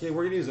left. Okay,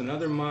 we're gonna use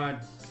another mod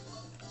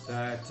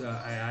that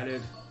I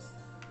added.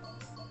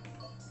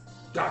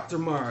 Dr.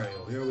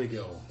 Mario, here we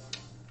go.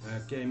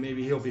 Okay,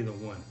 maybe he'll be the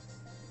one.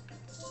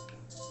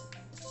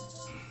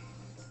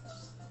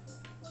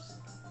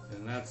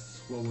 And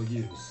that's what we'll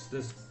use.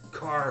 This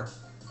car.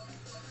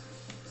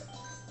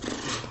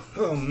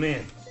 Oh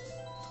man.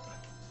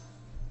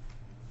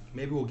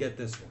 Maybe we'll get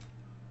this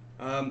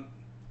one.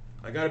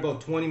 I got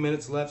about 20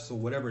 minutes left, so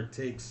whatever it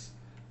takes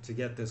to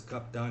get this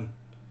cup done.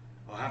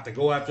 I'll have to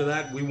go after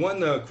that. We won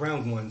the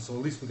crown one, so at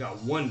least we got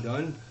 1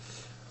 done.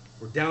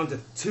 We're down to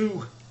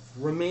 2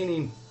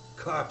 remaining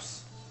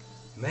cups.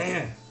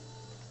 Man,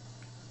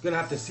 gonna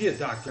have to see a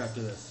doctor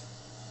after this.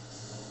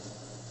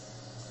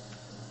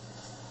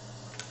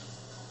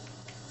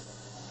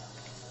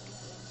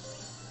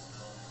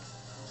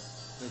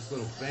 Nice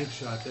little bank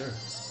shot there.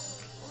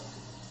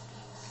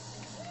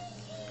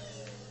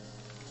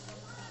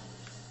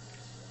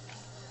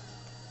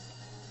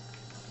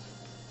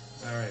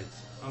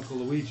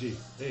 Uncle Luigi.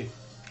 Hey.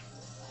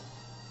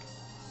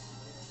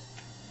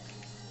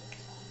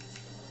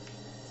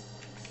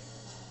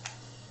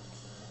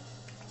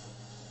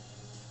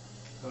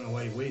 I don't know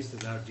why he wasted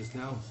that just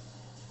now.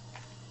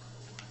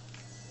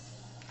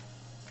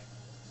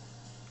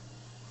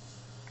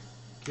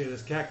 Okay,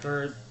 this cat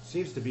card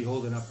seems to be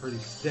holding up pretty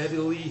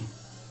steadily.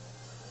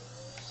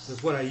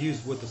 That's what I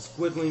used with the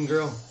squiddling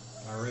girl.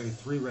 Alright,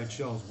 3 red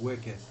shells,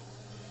 wicked.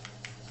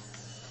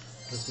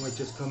 This might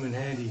just come in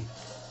handy.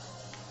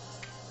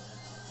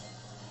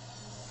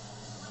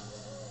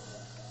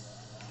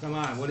 Come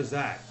on, what is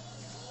that?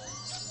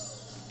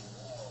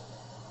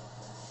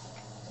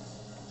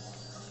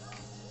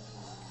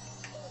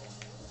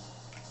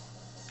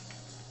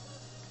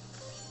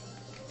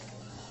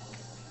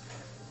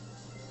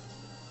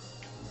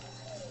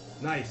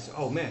 Nice.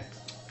 Oh, man.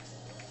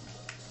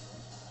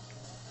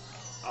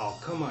 Oh,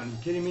 come on. You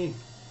kidding me?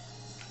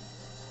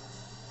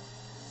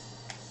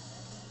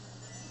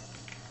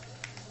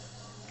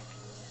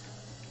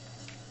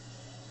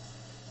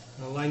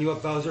 I'll line you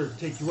up, Bowser.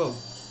 Take you out.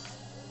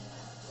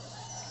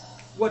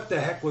 What the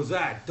heck was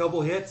that?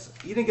 Double hits?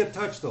 He didn't get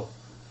touched, though.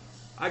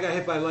 I got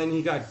hit by lightning.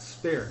 He got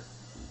spared.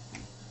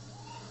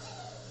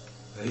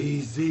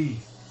 Easy.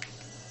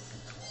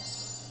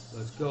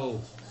 Let's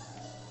go.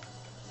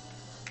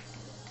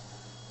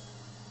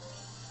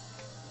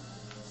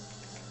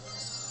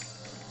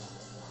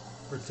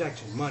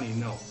 Protection, money,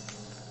 no.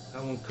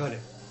 That won't cut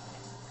it.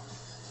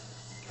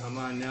 Come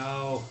on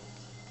now.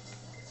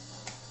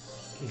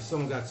 Okay,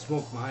 someone got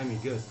smoke behind me,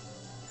 good.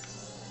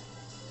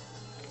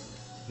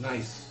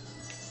 Nice.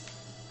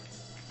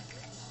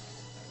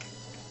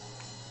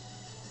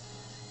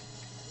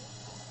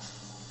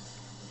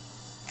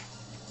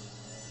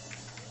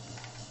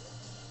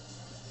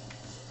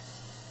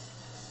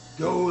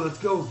 Go, let's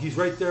go. He's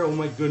right there, oh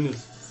my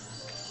goodness.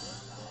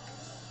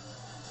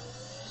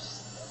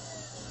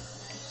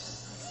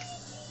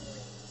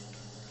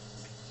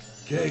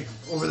 Okay,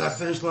 over that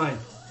finish line.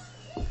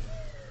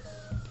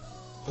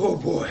 Oh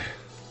boy.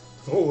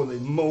 Holy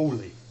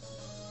moly.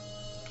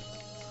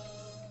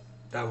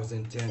 That was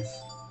intense.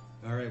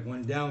 All right,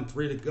 1 down,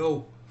 3 to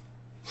go.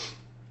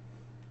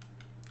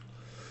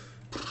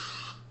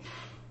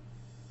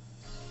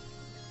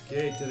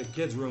 Okay, to the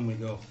kids' room we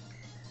go.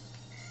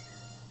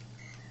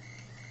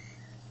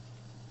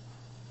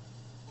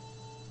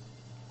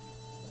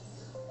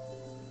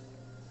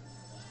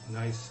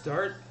 Nice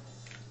start.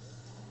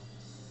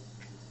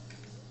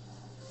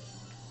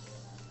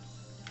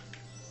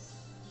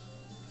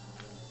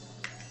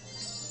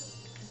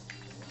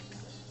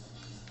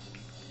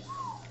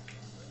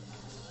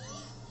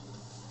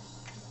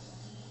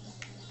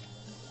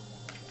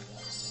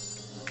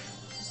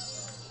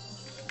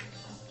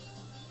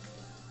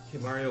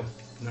 Okay, Mario,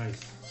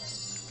 nice.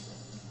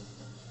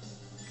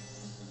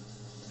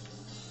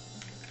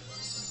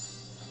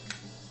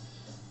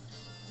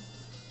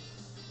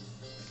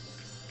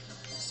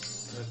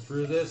 Get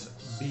through this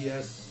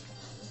BS.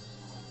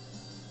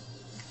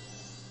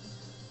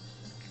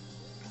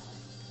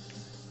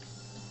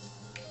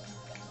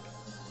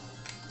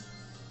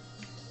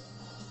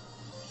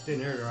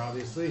 Didn't hurt her,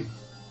 obviously.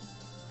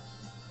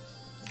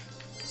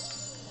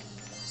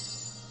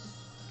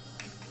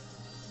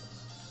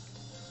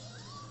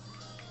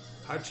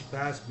 How'd she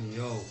pass me?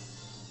 Yo.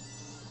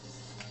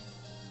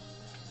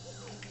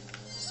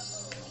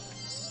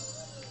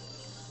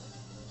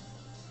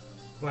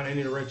 Come on, I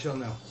need a red shell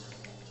now.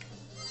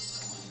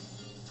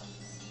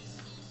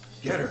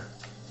 Get her.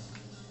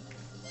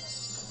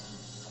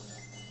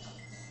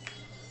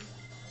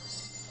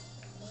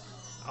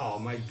 Oh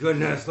my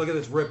goodness, look at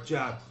this rip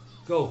job.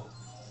 Go.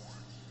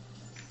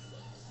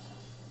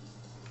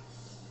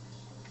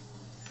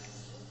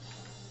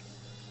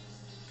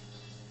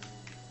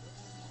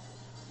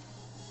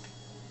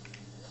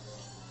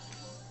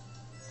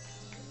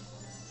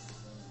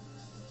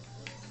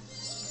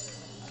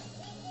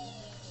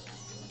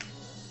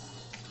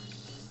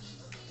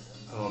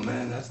 Oh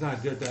man, that's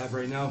not good to have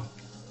right now.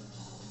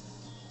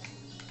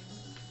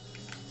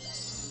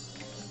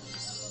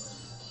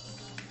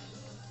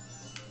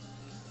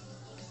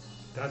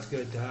 That's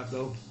good to have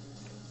though.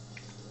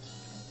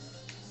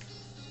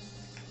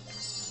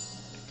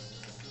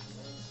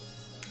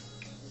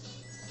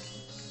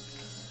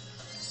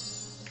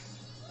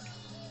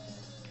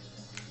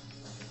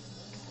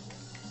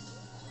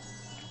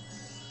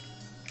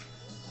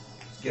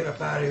 Get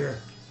up out of here.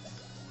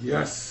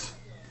 Yes.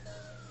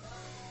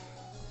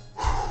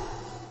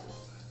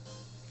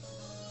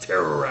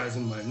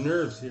 Terrorizing my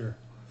nerves here.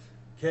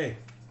 Okay.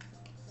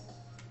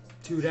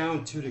 2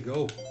 down, 2 to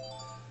go.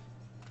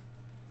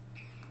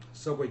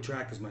 Subway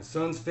track is my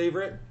son's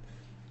favorite.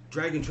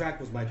 Dragon track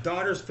was my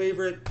daughter's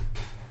favorite.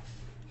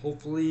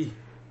 Hopefully,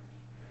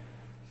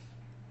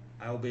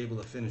 I'll be able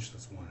to finish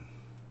this one.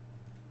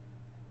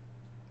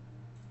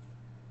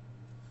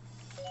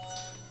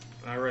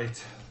 All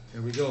right,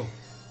 here we go.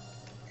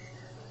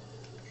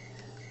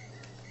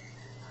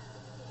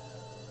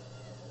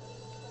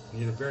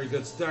 Need a very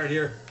good start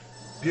here.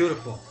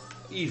 Beautiful,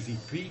 easy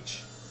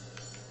peach.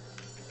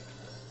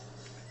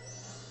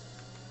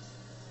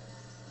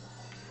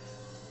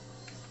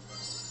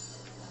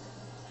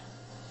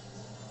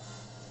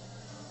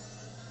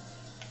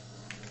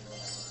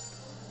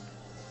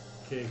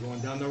 Okay, going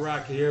down the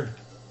rocket here.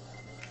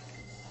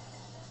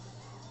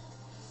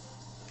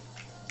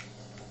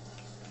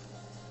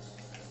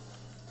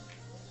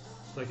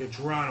 It's like a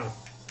Toronto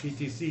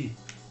PTC.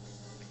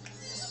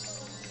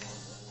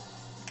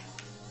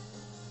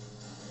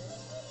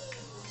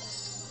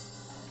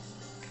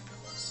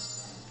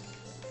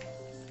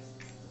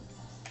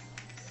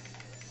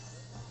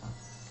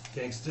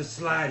 Gangsta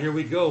slide, here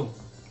we go.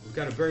 We've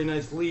got a very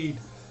nice lead,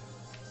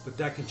 but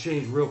that could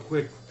change real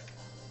quick.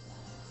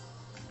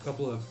 A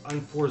couple of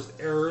unforced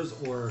errors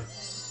or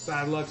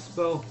bad luck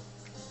spell.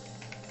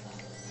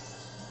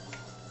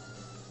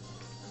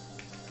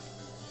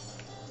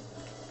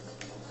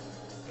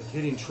 Like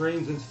hitting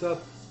trains and stuff.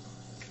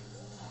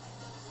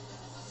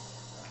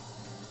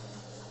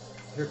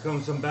 Here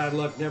comes some bad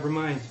luck, never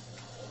mind.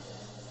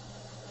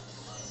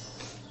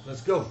 Let's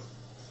go.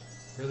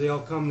 Here they all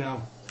come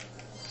now.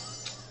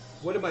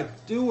 What am I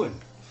doing?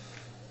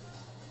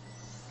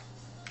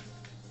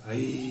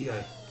 Ay,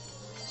 ay.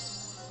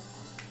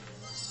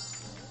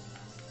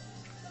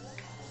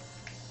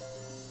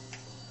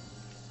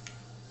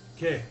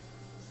 Okay.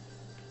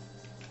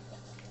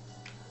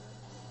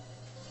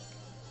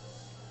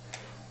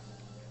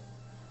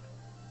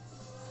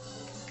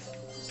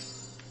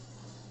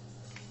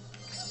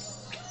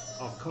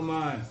 Oh, come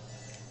on.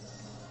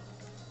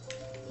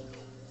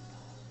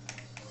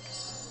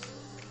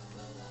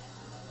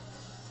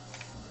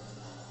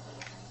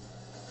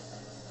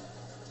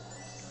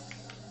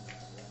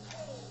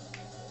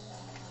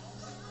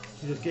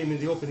 She just gave me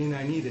the opening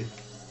I needed.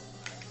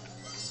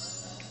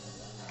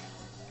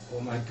 Oh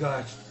my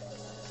gosh.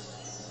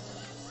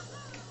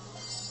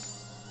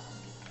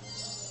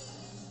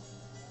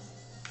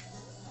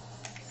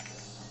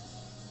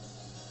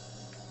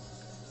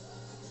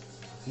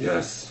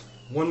 Yes,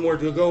 one more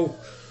to go.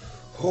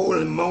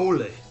 Holy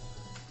moly.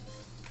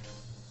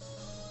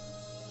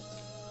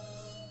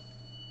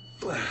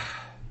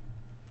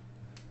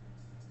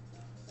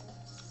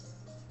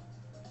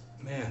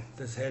 Man,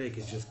 this headache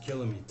is just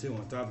killing me too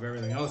on top of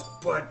everything else,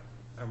 but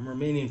I'm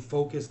remaining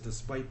focused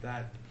despite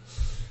that.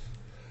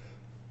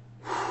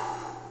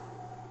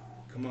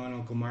 Come on,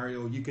 Uncle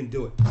Mario, you can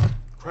do it.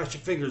 Cross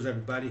your fingers,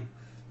 everybody.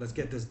 Let's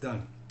get this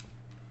done.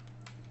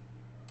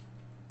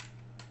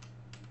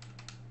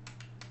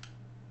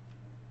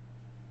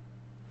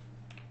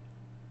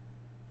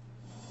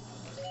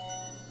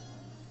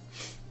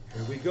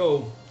 Here we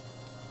go.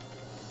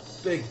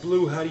 Big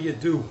Blue, how do you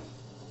do?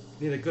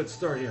 Need a good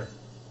start here.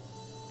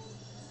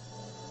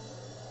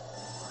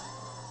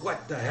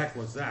 What the heck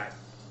was that?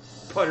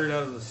 Puttered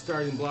out of the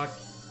starting block.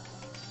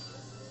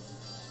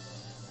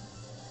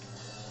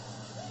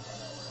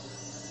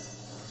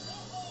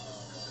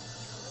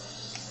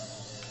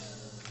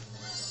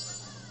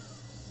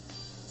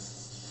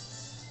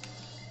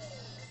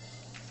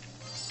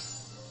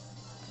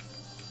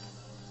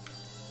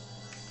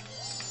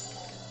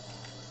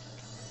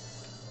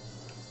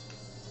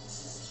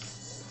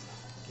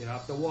 Get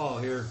off the wall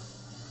here.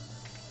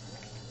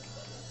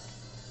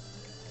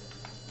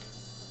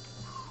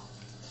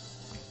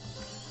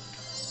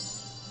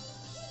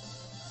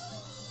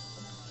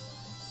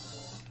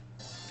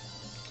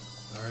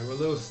 All right, we're a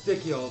little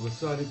sticky all of a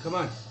sudden. Come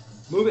on,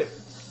 move it.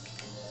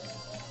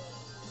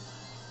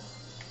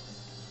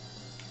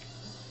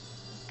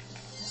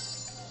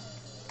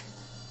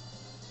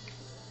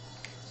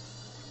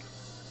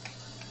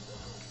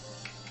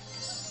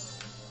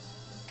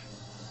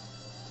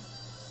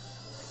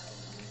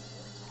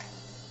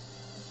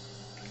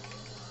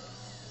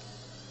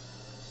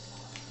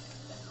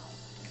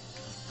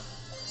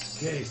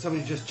 Okay,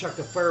 somebody just chucked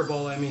a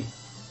fireball at me.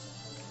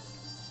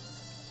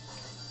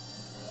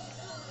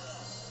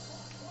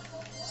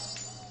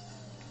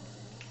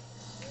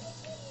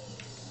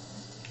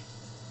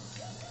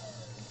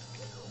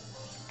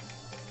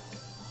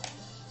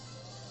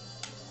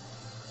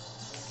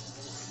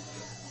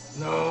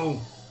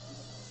 No.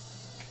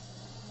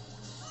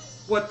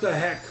 What the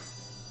heck?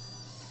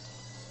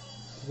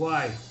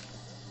 Why?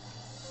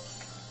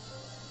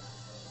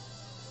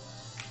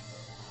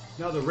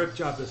 Now the rip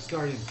job is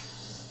starting.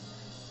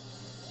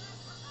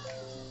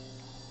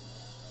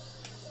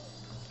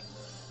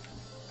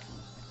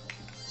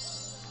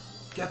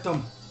 Get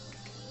them.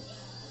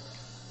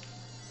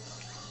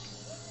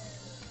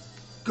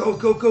 Go,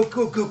 go, go,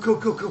 go, go, go,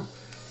 go, go.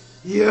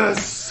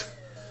 Yes.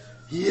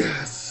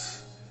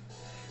 Yes.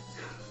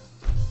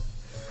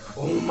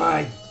 Oh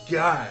my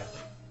God.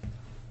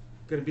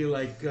 Gonna be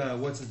like,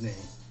 what's his name?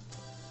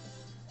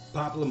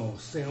 Poplamo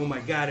saying, oh my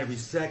God, every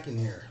second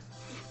here.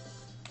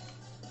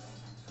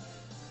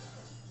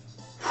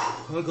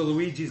 Uncle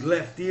Luigi's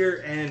left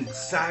ear and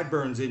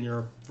sideburns in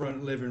your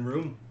front living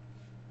room.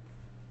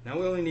 Now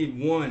we only need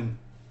one.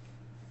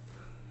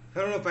 I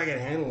don't know if I can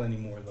handle any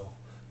more though.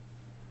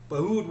 But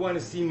who would want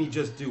to see me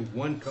just do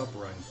one cup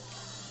run?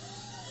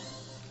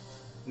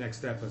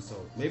 Next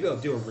episode. Maybe I'll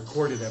do a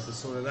recorded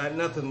episode of that.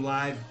 Nothing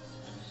live.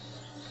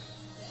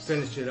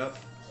 Finish it up.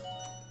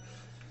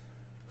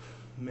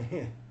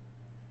 Man.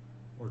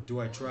 Or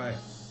do I try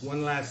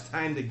one last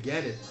time to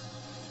get it?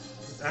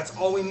 That's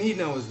all we need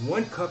now is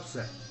one cup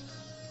set.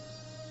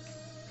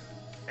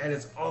 and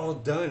it's all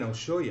done. I'll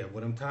show you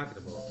what I'm talking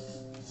about.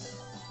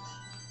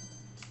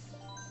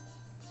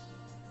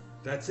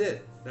 That's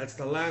it. That's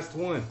the last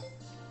one.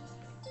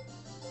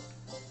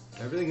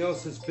 Everything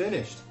else is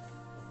finished.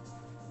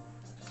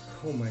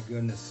 Oh my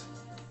goodness.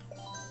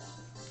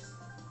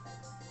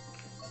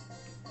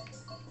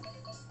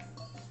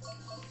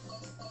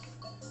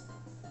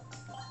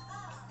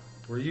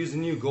 We're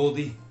using you,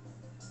 Goldie.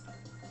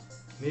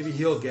 Maybe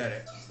he'll get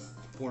it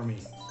for me.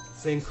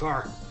 Same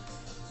car.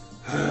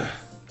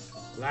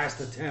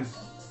 Last attempt.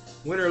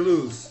 Win or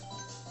lose.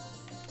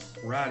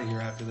 We're out of here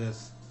after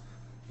this.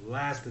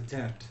 Last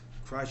attempt.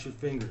 Cross your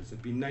fingers.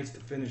 It'd be nice to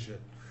finish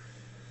it.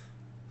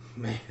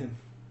 Man.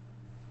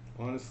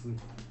 Honestly.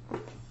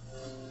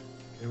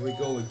 Here we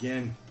go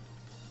again.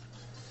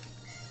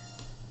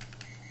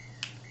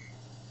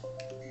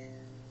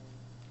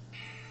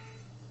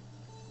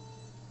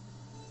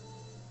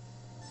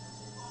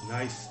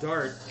 Nice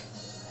start.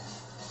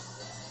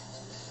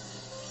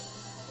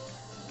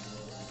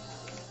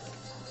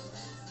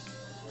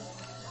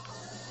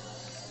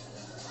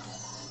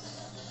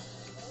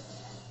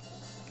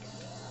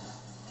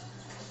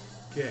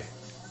 Okay.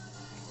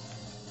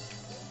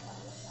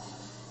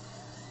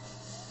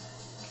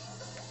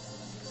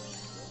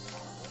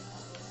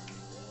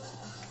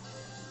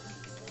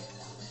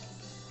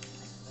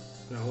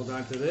 Now hold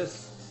on to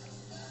this.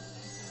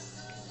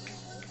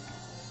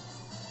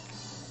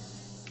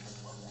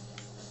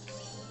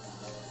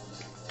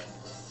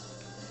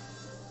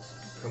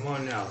 Come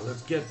on now,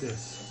 let's get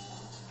this.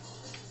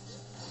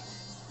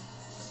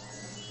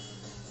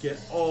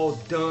 Get all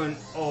done,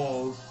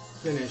 all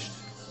finished,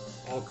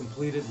 all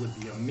completed would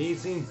be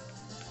amazing.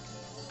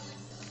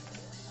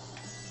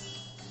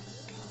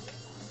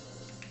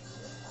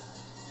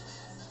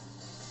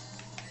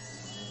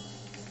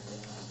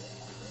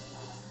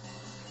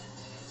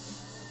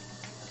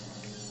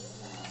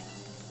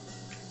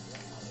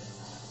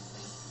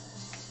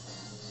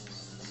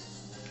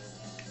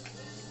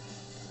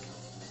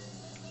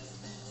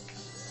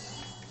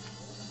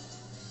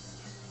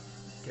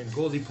 Can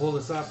Goldie pull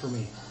this off for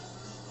me?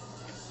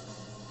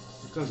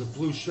 Here comes a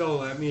blue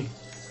shell at me.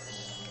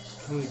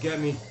 Coming to get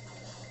me.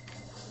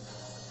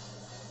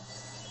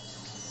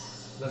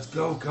 Let's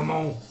go, come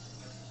on.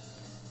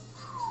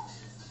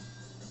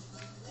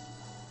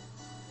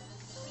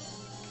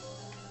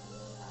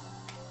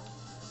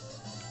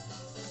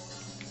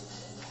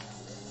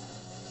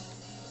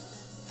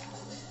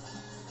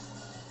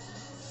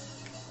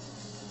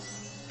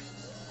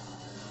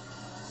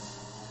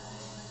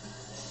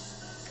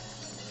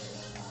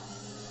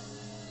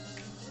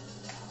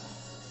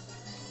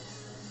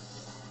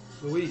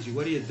 Luigi,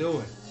 what are you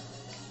doing?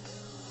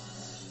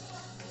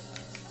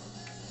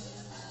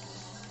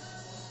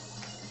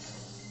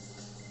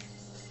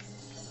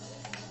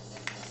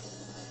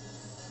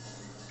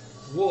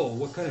 Whoa,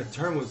 what kind of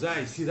turn was that?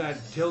 You see that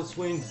tail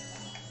swing?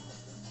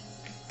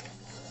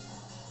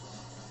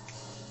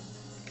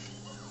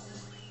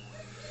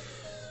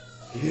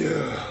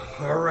 Yeah,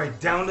 alright,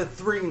 down to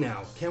 3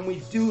 now. Can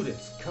we do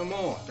this? Come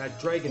on. That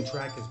dragon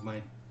track is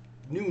my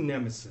new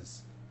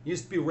nemesis.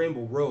 Used to be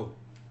Rainbow Road.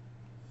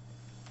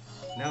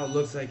 Now it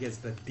looks like it's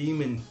the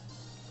Demon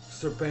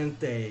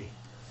Serpente.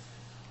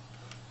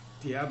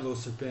 Diablo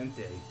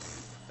Serpente.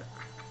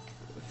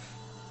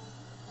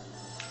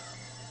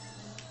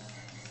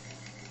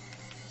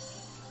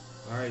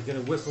 Alright,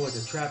 gonna whistle like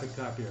a traffic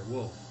cop here.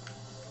 Whoa.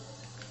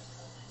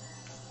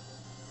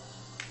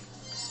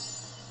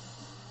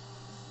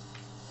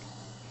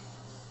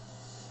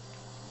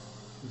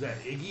 Who's that,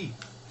 Iggy?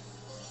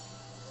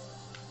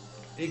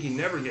 Iggy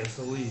never gets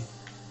the lead.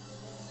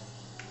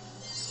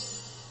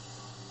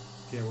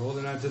 Okay, we're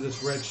holding on to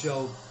this red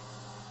shell.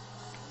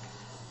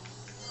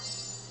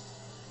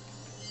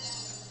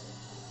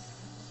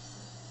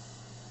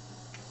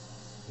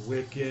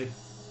 Wicked.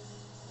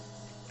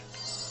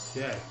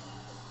 Okay.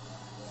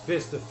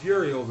 Fist of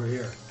Fury over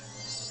here.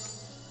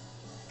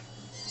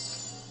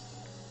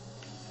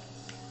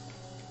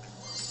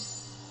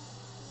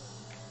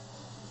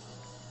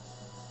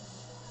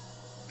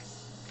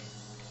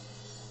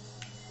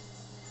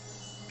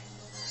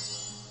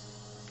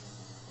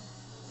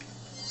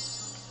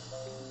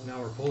 Now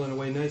we're pulling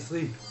away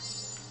nicely.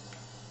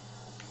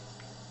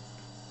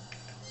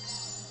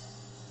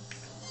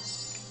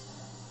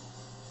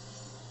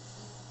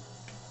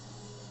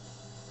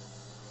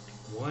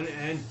 One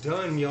and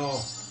done,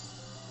 y'all.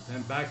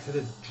 And back to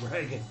the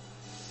dragon.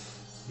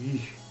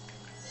 Eesh.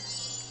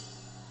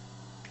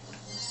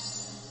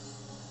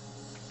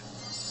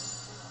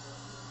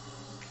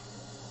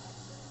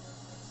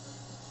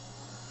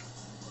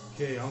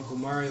 Okay, Uncle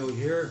Mario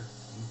here.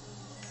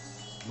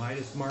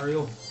 Midas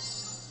Mario.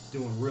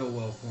 Doing real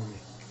well for me.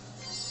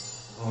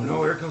 Oh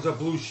no, here comes a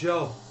blue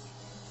shell.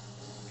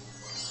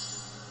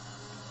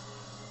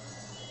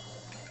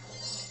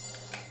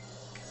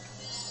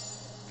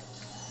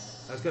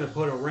 That's gonna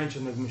put a wrench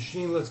in the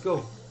machine. Let's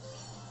go.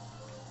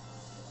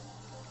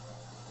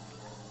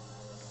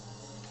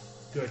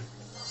 Good.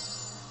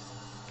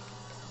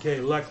 Okay,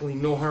 luckily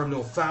no harm,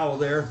 no foul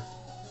there.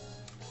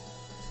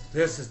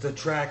 This is the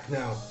track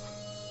now.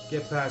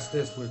 Get past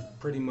this, we're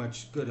pretty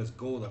much good as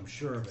gold, I'm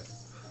sure of it.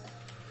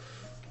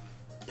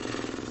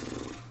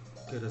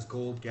 Good as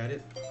gold, get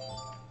it?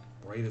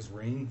 Bright as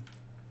rain.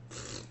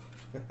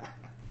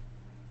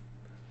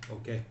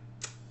 Okay.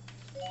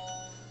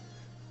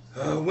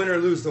 Win or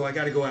lose though, I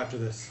gotta go after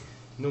this.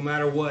 No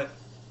matter what,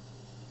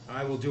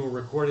 I will do a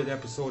recorded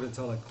episode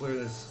until I clear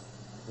this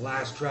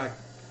last track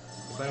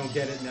if I don't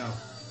get it now.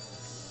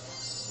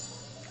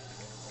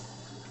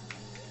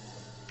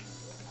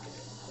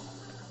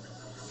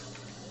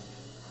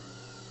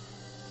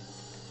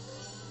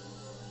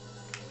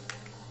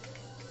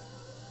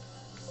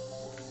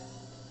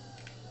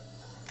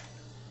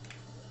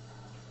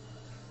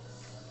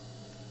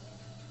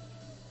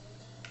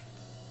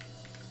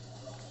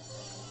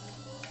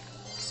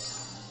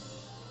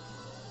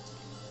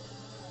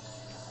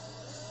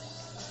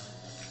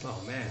 Oh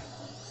man.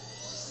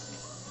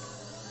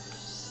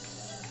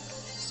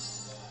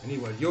 I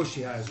need what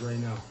Yoshi has right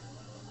now.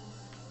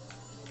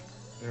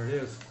 There it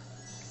is.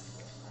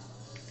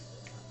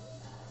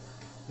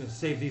 I'm gonna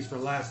save these for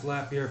last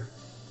lap here.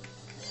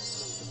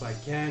 If I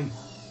can.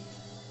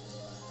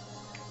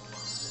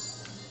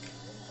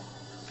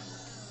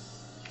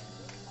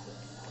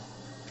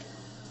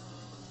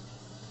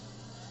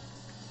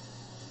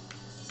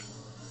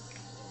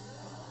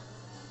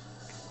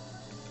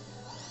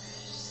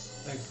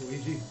 Thanks,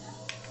 Luigi.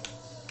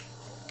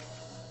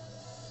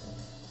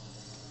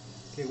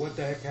 Okay, what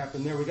the heck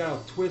happened there? We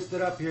got to twist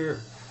it up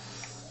here.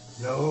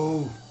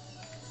 No.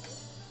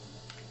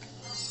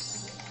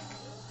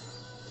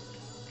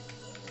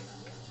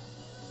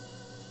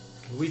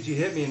 Luigi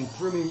hit me and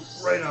threw me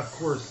right off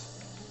course.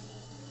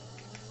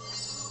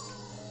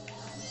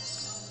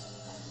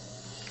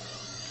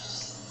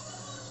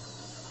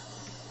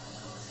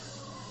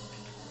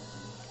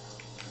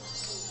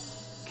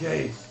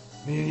 Okay,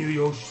 me and you,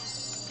 Yoshi.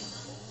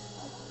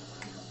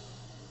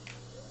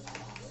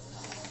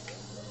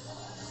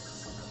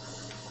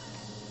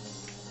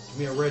 Give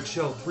me a red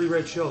shell, 3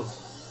 red shells.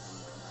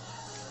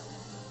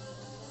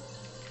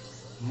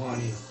 Come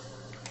on, Ian.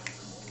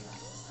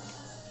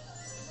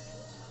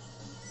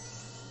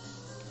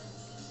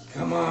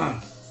 Come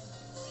on.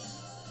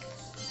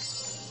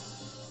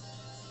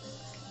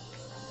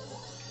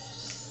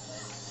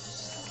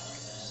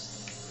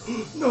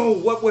 No,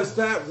 what was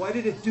that? Why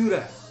did it do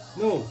that?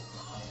 No.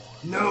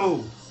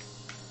 No.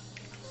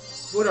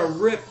 What a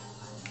rip.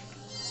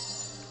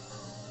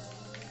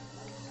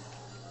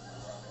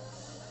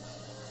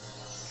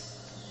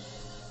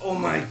 Oh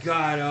my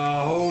god,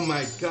 oh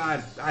my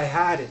god, I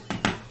had it.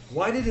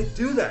 Why did it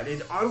do that?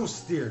 It auto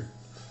steered.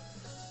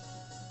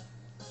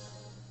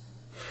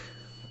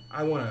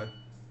 I want to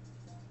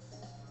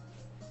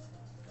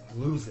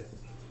lose it.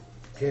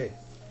 Okay.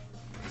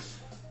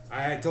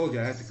 I told you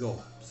I had to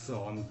go,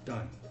 so I'm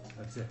done.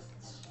 That's it.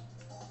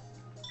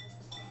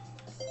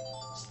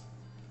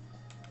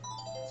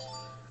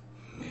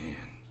 Man.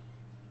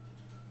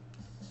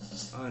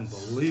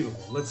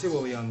 Unbelievable. Let's see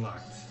what we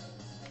unlocked.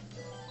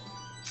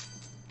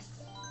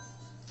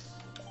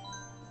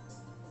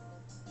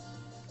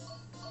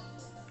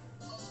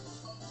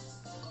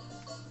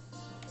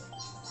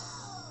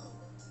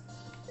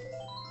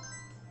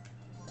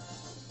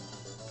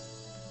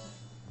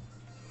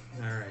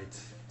 Alright.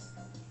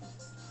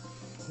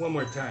 One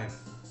more time.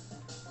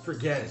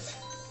 Forget it.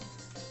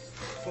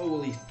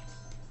 Holy.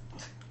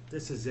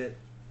 This is it.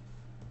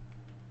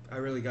 I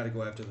really got to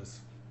go after this.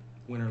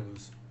 Win or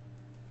lose.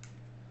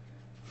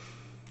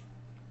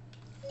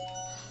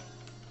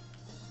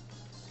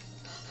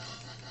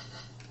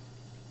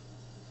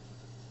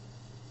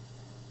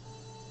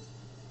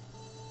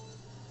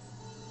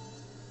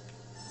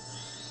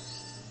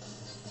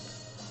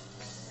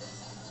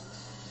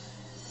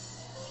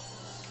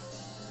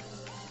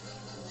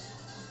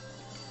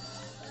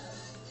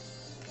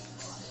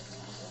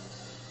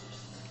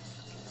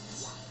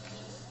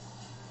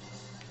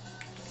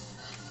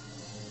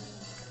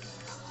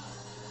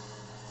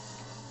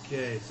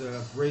 Okay,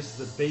 so race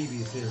the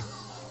babies here.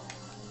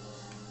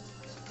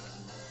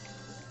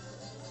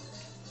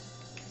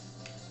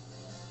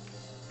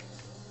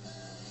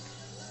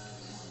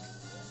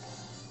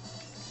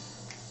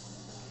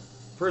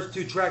 First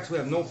 2 tracks we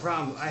have no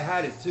problem. I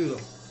had it too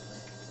though.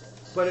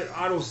 But it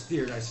auto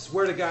steered. I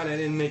swear to God I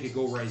didn't make it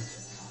go right.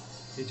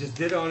 It just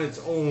did it on its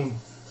own.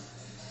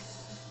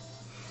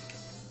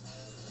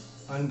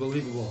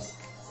 Unbelievable.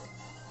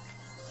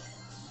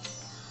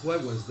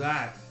 What was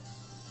that?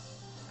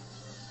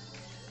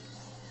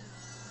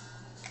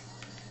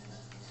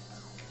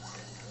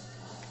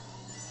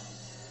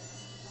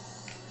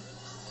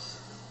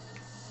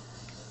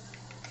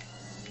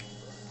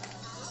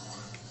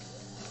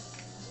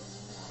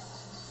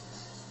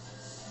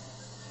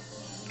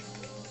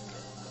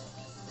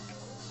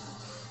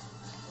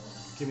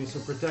 Give me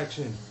some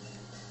protection.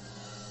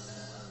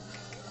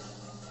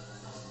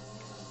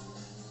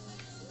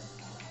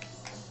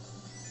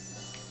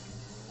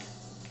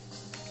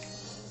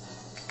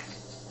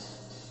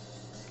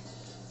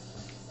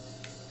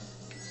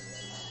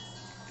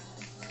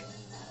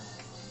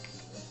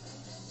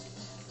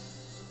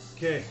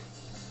 Okay.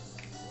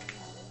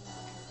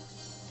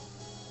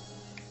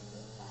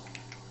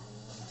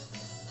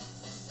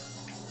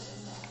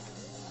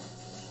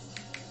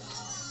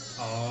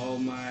 Oh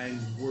my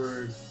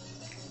word.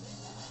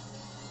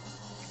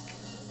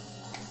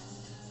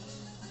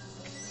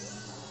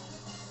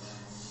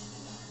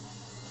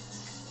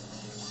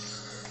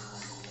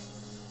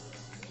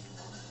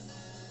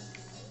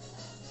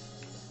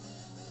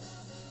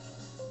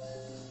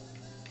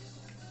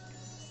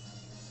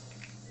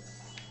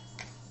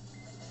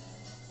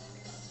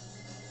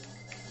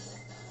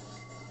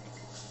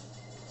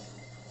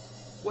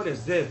 What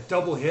is this?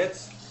 Double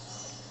hits?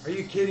 Are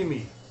you kidding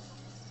me?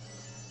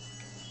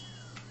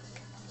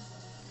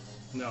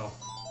 No.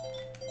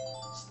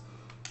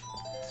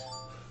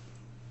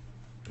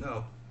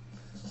 No.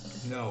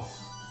 No.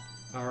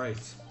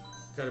 Alright.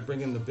 Gotta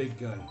bring in the big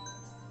gun.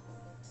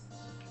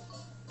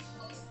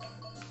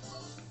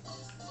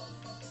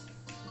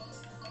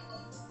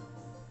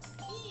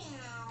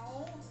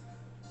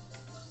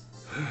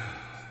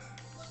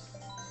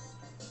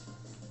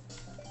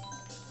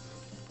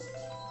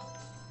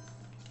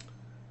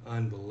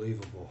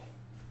 Unbelievable.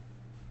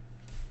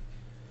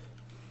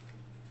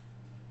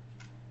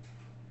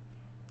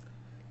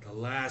 The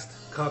last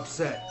cup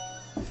set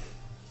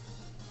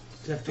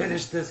to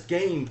finish this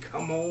game.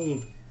 Come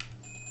on.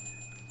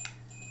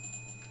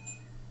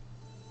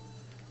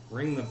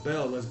 Ring the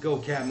bell. Let's go,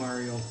 Cat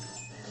Mario.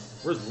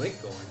 Where's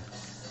Link going?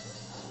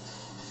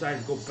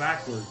 Decided to go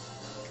backwards.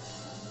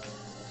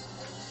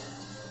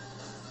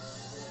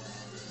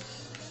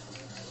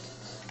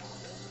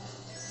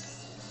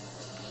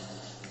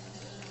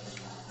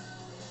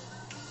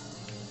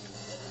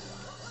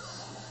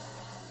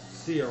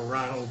 See ya,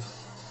 Ronald.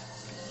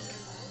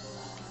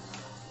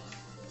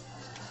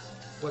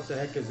 What the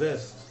heck is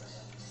this?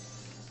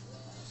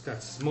 Just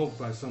got smoked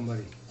by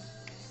somebody.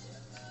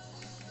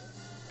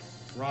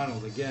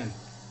 Ronald again.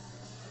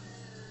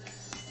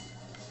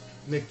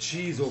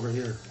 McCheese over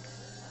here.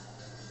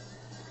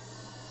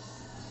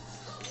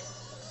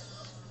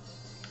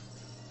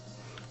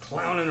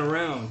 Clowning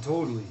around,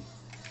 totally.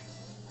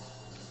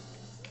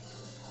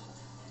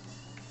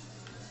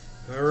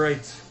 All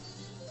right.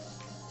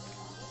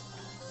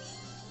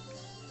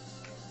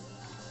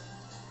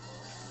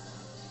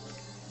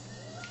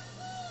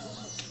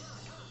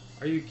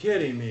 Are you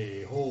kidding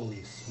me?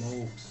 Holy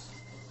smokes.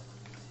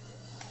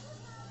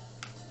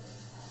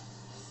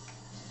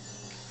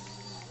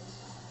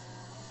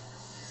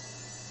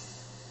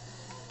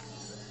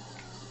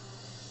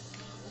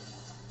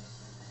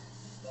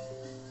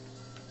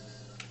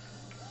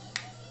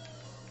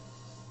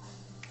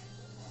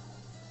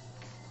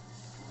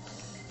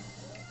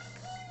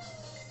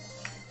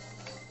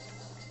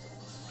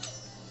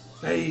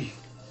 Hey,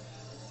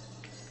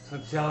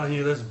 I'm telling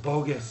you, this is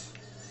bogus.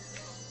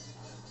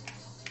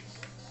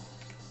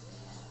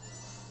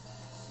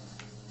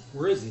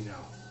 Where is he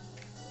now?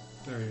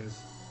 There he is.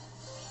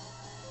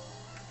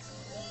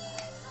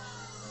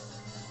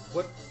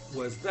 What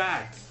was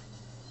that?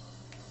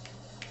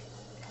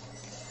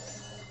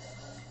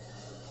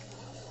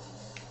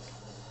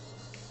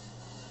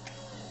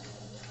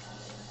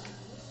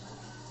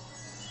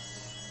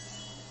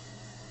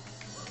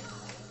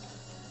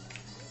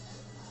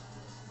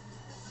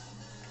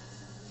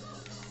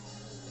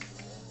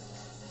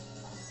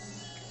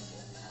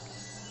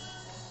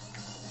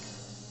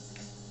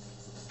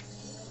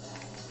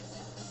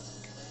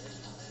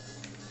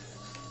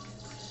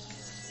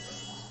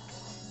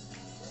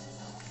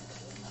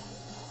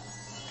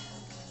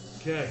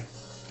 Okay.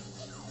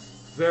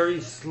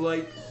 Very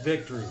slight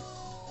victory.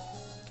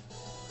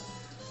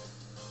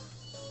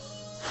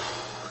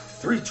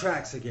 3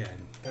 tracks again.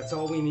 That's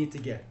all we need to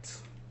get.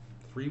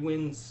 3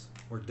 wins.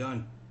 We're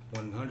done.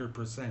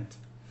 100%.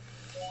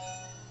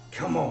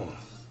 Come on.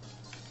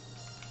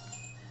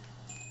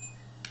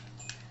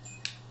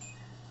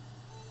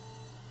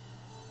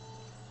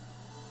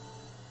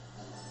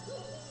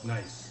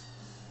 Nice.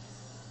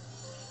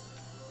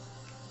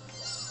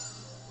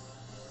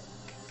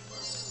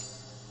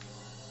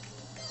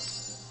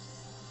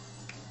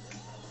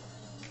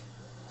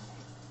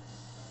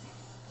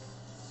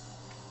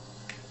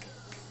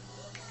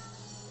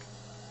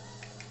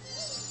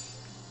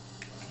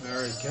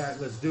 Alright, Cat,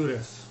 let's do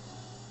this.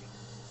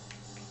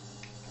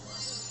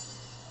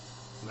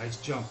 Nice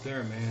jump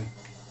there, man.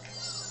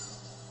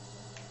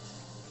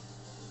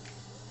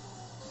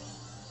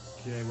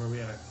 Okay, where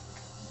we at?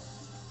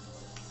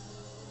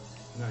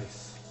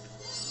 Nice.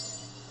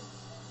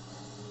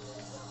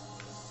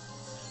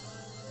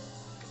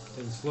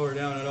 Didn't slow her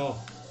down at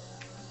all.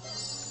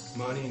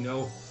 Money,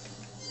 no.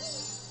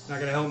 Not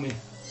gonna help me.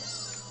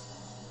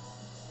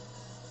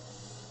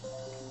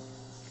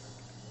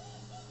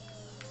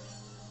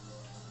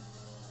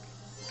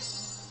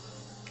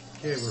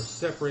 Okay, we're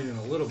separating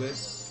a little bit.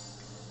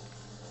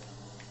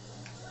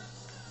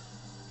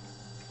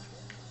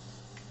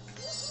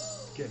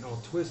 Getting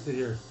all twisted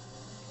here.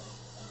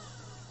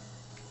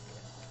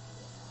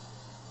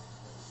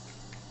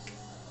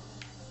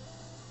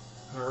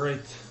 All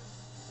right.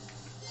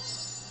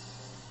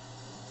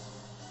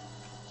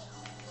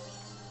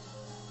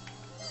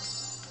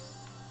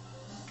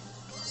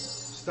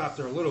 Stopped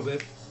her a little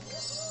bit.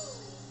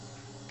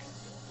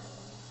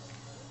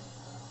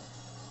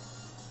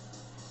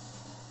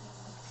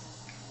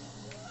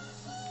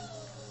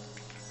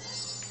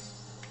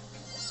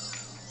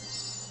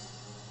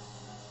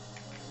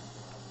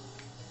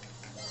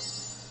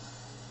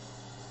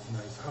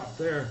 off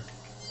there.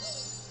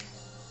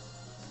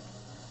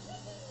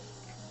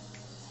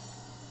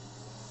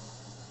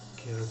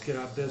 Okay, let's get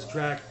off this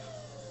track.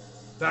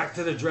 Back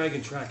to the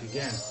dragon track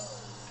again.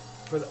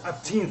 For the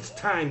upteenth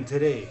time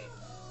today.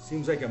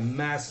 Seems like a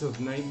massive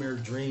nightmare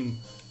dream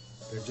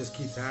that just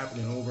keeps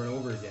happening over and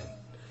over again.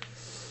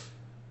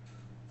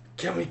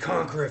 Can we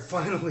conquer it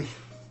finally?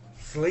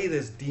 Slay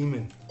this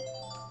demon.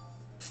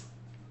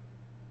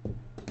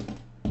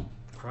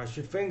 Cross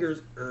your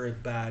fingers,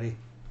 everybody.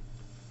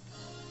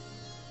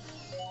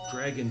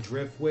 Dragon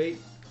drift weight.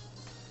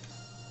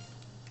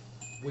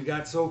 We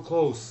got so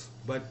close,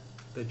 but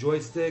the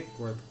joystick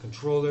or the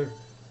controller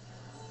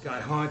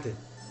got haunted.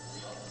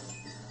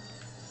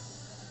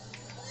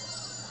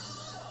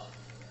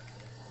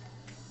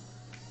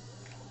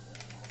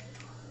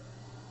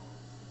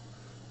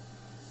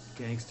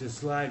 Gangster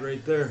slide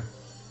right there.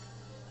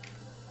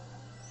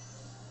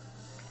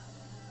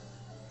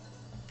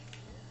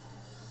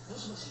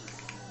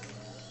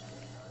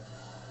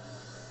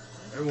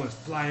 Everyone's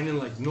flying in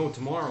like no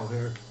tomorrow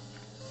here.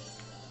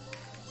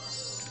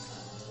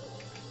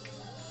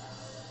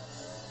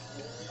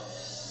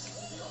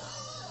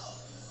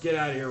 Get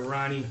out of here,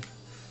 Ronnie.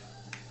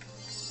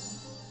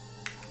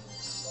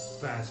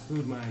 Fast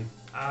food my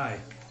eye.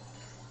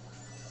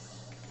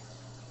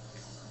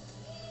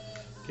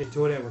 Okay,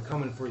 Toadette, we're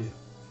coming for you.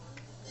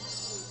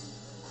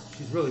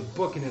 She's really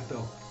booking it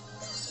though.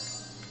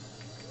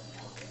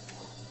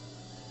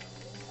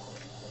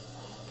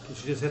 Okay,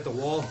 she just hit the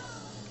wall.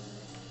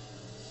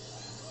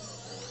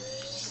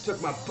 She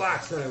took my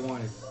box that I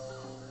wanted.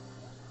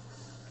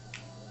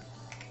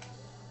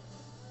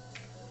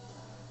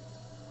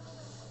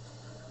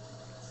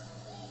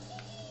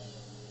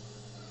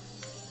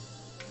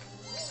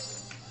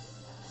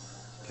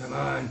 Come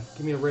on,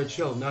 give me a red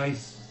shell.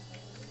 Nice.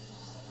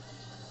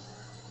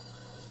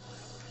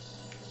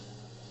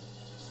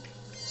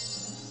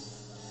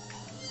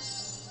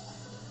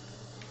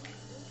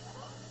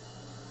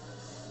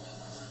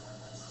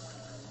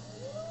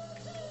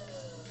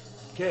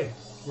 Okay,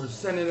 we're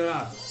sending it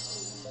off.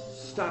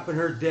 Stopping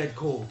her dead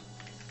cold.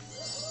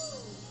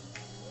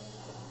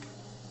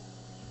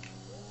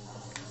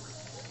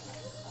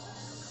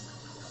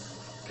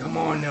 Come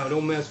on now,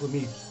 don't mess with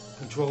me,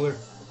 controller.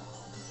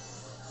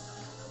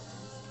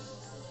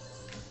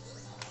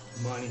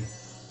 Money.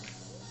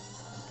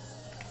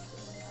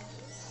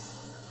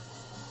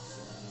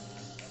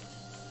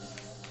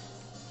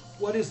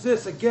 What is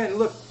this again?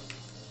 Look.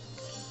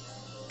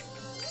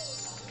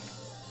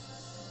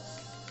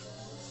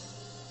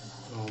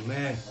 Oh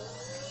man.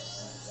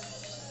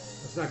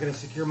 That's not going to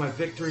secure my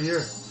victory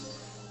here.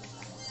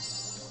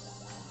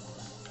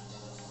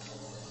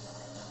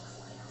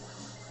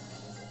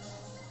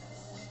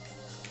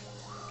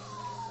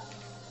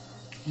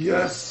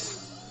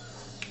 Yes!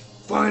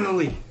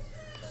 Finally!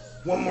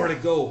 One more to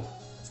go.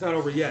 It's not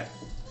over yet.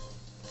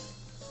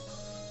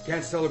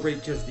 Can't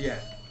celebrate just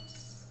yet.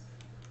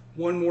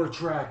 One more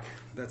track.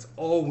 That's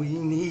all we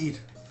need.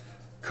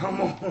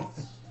 Come on.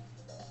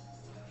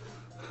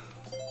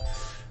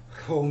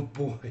 Oh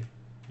boy.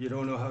 You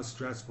don't know how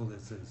stressful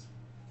this is.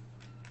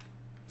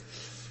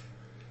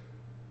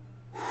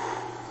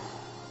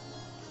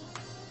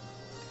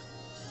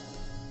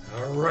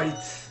 All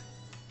right.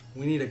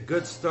 We need a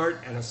good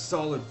start and a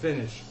solid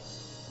finish.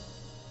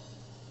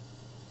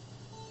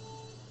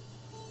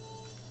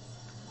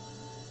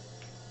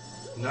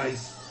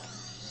 Nice.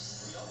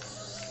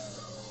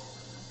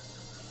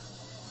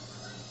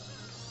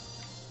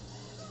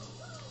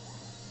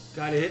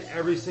 Gotta hit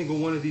every single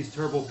one of these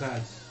turbo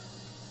pads.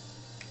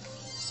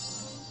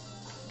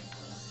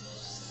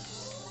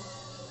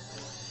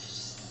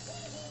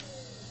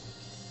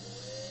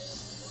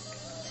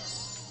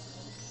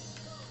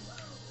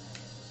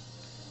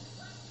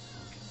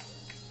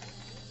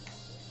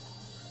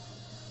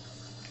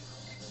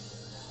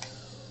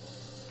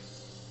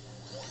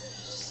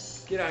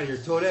 Get out of here,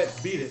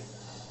 Toadette. Beat it.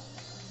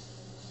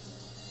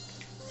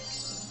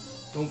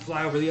 Don't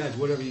fly over the edge,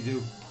 whatever you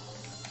do.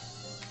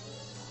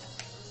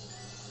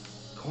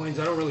 Coins,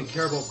 I don't really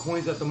care about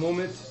coins at the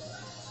moment.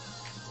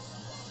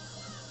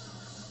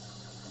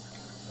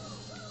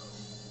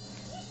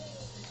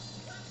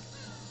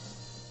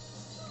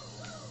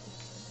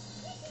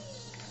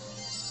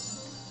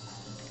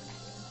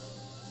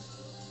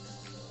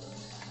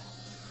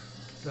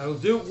 That'll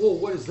do. Whoa,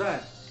 what is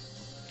that?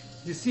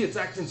 You see, it's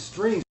acting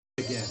strange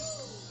again.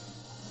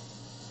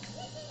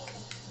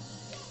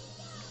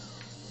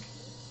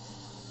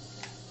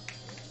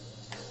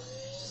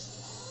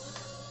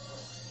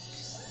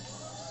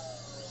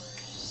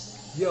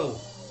 Yo.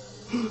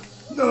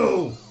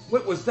 No!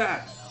 What was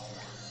that?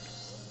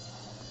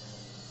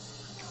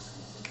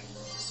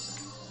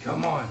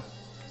 Come on.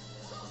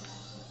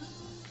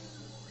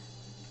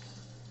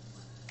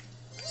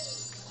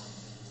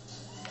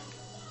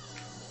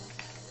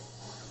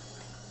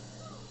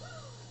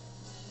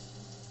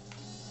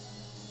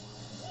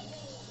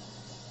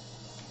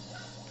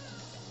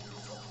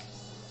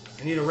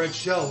 I need a red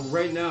shell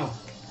right now.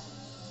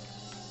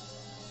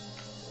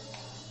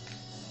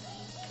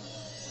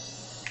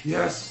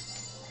 Yes.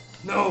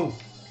 No.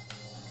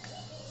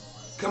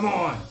 Come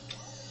on.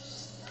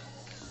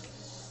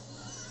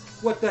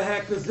 What the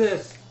heck is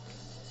this?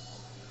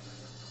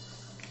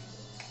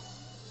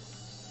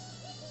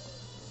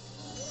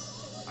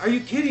 Are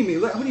you kidding me?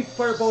 Look, how many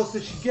fireballs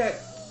did she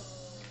get?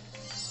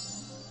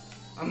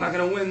 I'm not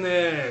gonna win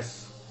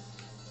this.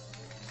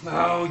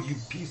 Oh, you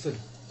piece of...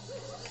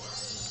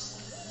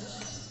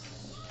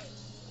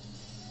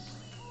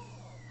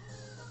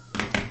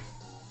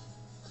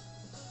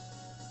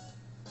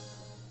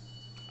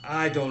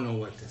 I don't know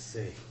what to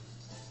say.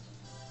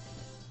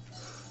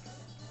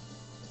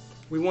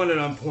 We won it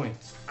on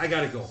points. I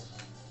gotta go.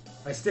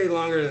 I stayed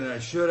longer than I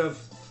should have.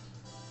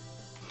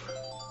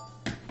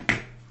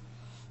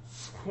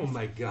 Oh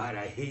my God,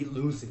 I hate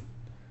losing.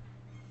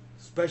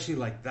 Especially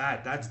like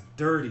that. That's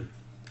dirty.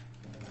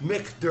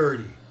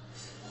 McDirty.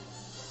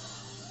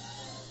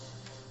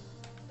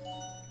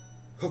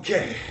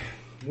 Okay,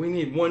 we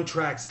need one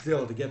track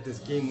still to get this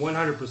game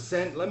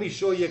 100%. Let me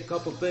show you a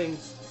couple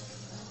things.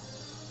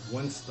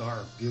 1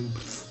 star.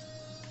 Beautiful.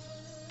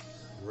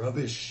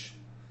 Rubbish.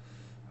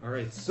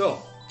 Alright,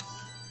 so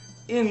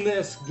in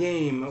this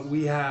game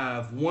we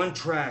have 1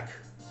 track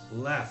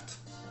left.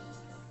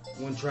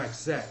 1 track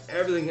set.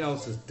 Everything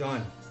else is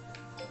done.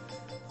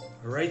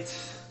 Alright,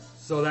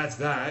 so that's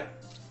that.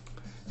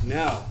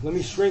 Now, let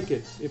me shrink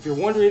it. If you're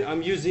wondering,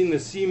 I'm using the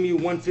Cemu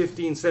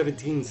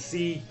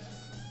 1.15.17c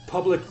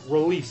public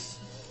release.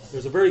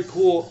 There's a very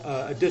cool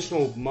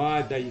additional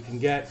mod that you can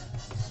get,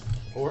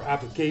 or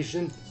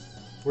application,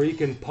 where you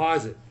can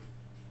pause it.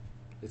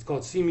 It's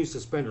called Cemu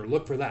Suspender.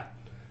 Look for that.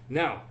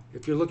 Now,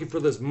 if you're looking for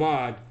this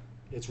mod,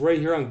 it's right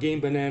here on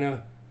Game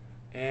Banana,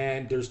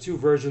 and there's 2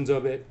 versions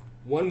of it.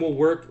 One will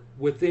work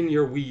within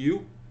your Wii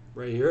U,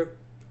 right here,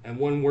 and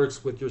one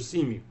works with your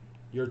Cemu,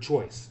 your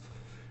choice.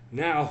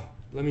 Now,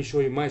 let me show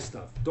you my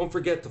stuff. Don't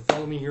forget to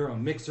follow me here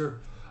on Mixer.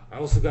 I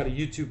also got a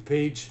YouTube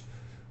page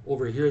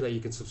over here that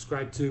you can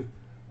subscribe to,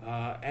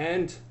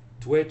 and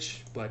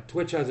Twitch, but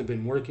Twitch hasn't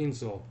been working,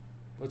 so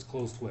let's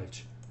close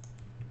Twitch.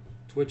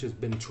 Twitch has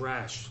been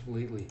trash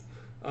lately.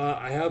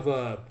 I have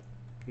a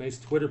nice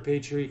Twitter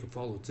page here you can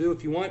follow too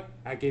if you want.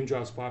 At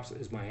gamedropswithpops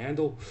is my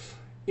handle.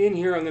 In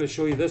here I'm going to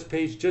show you this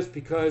page just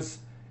because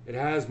it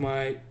has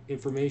my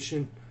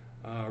information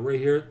right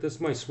here. This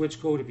is my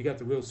Switch code if you got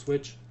the real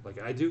Switch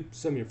like I do.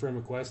 Send me a friend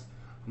request.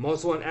 I'm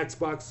also on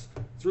Xbox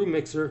through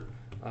Mixer,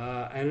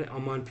 and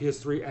I'm on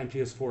PS3 and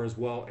PS4 as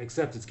well,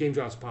 except it's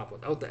gamedropswithpops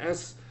without the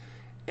S.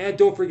 And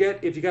don't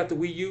forget, if you got the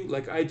Wii U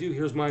like I do,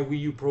 here's my Wii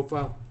U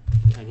profile.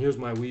 And here's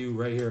my Wii U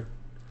right here.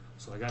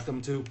 So I got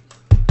them too.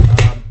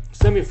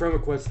 Send me a friend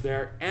request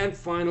there. And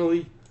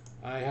finally,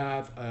 I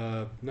have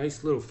a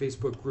nice little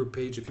Facebook group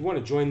page. If you want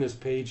to join this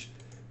page,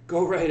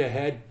 go right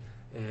ahead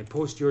and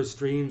post your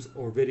streams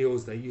or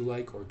videos that you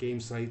like, or game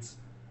sites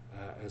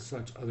as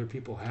such other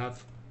people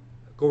have.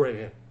 Go right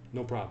ahead.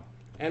 No problem.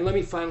 And let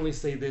me finally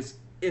say this.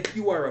 If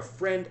you are a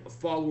friend, a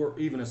follower, or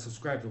even a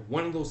subscriber to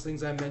one of those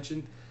things I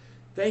mentioned,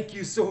 thank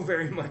you so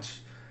very much.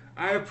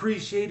 I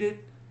appreciate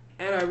it.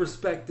 And I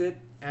respect it,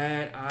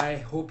 and I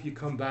hope you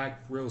come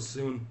back real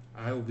soon.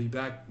 I will be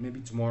back maybe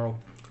tomorrow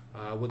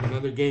with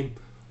another game.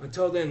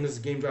 Until then, this is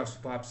Game Drops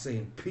with Pops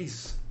saying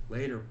peace,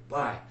 later,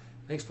 bye.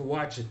 Thanks for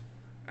watching.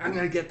 I'm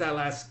going to get that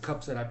last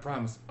cup set, I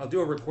promise. I'll do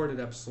a recorded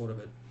episode of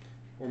it,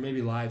 or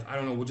maybe live. I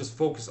don't know. We'll just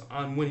focus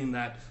on winning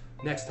that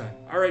next time.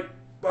 All right,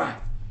 bye.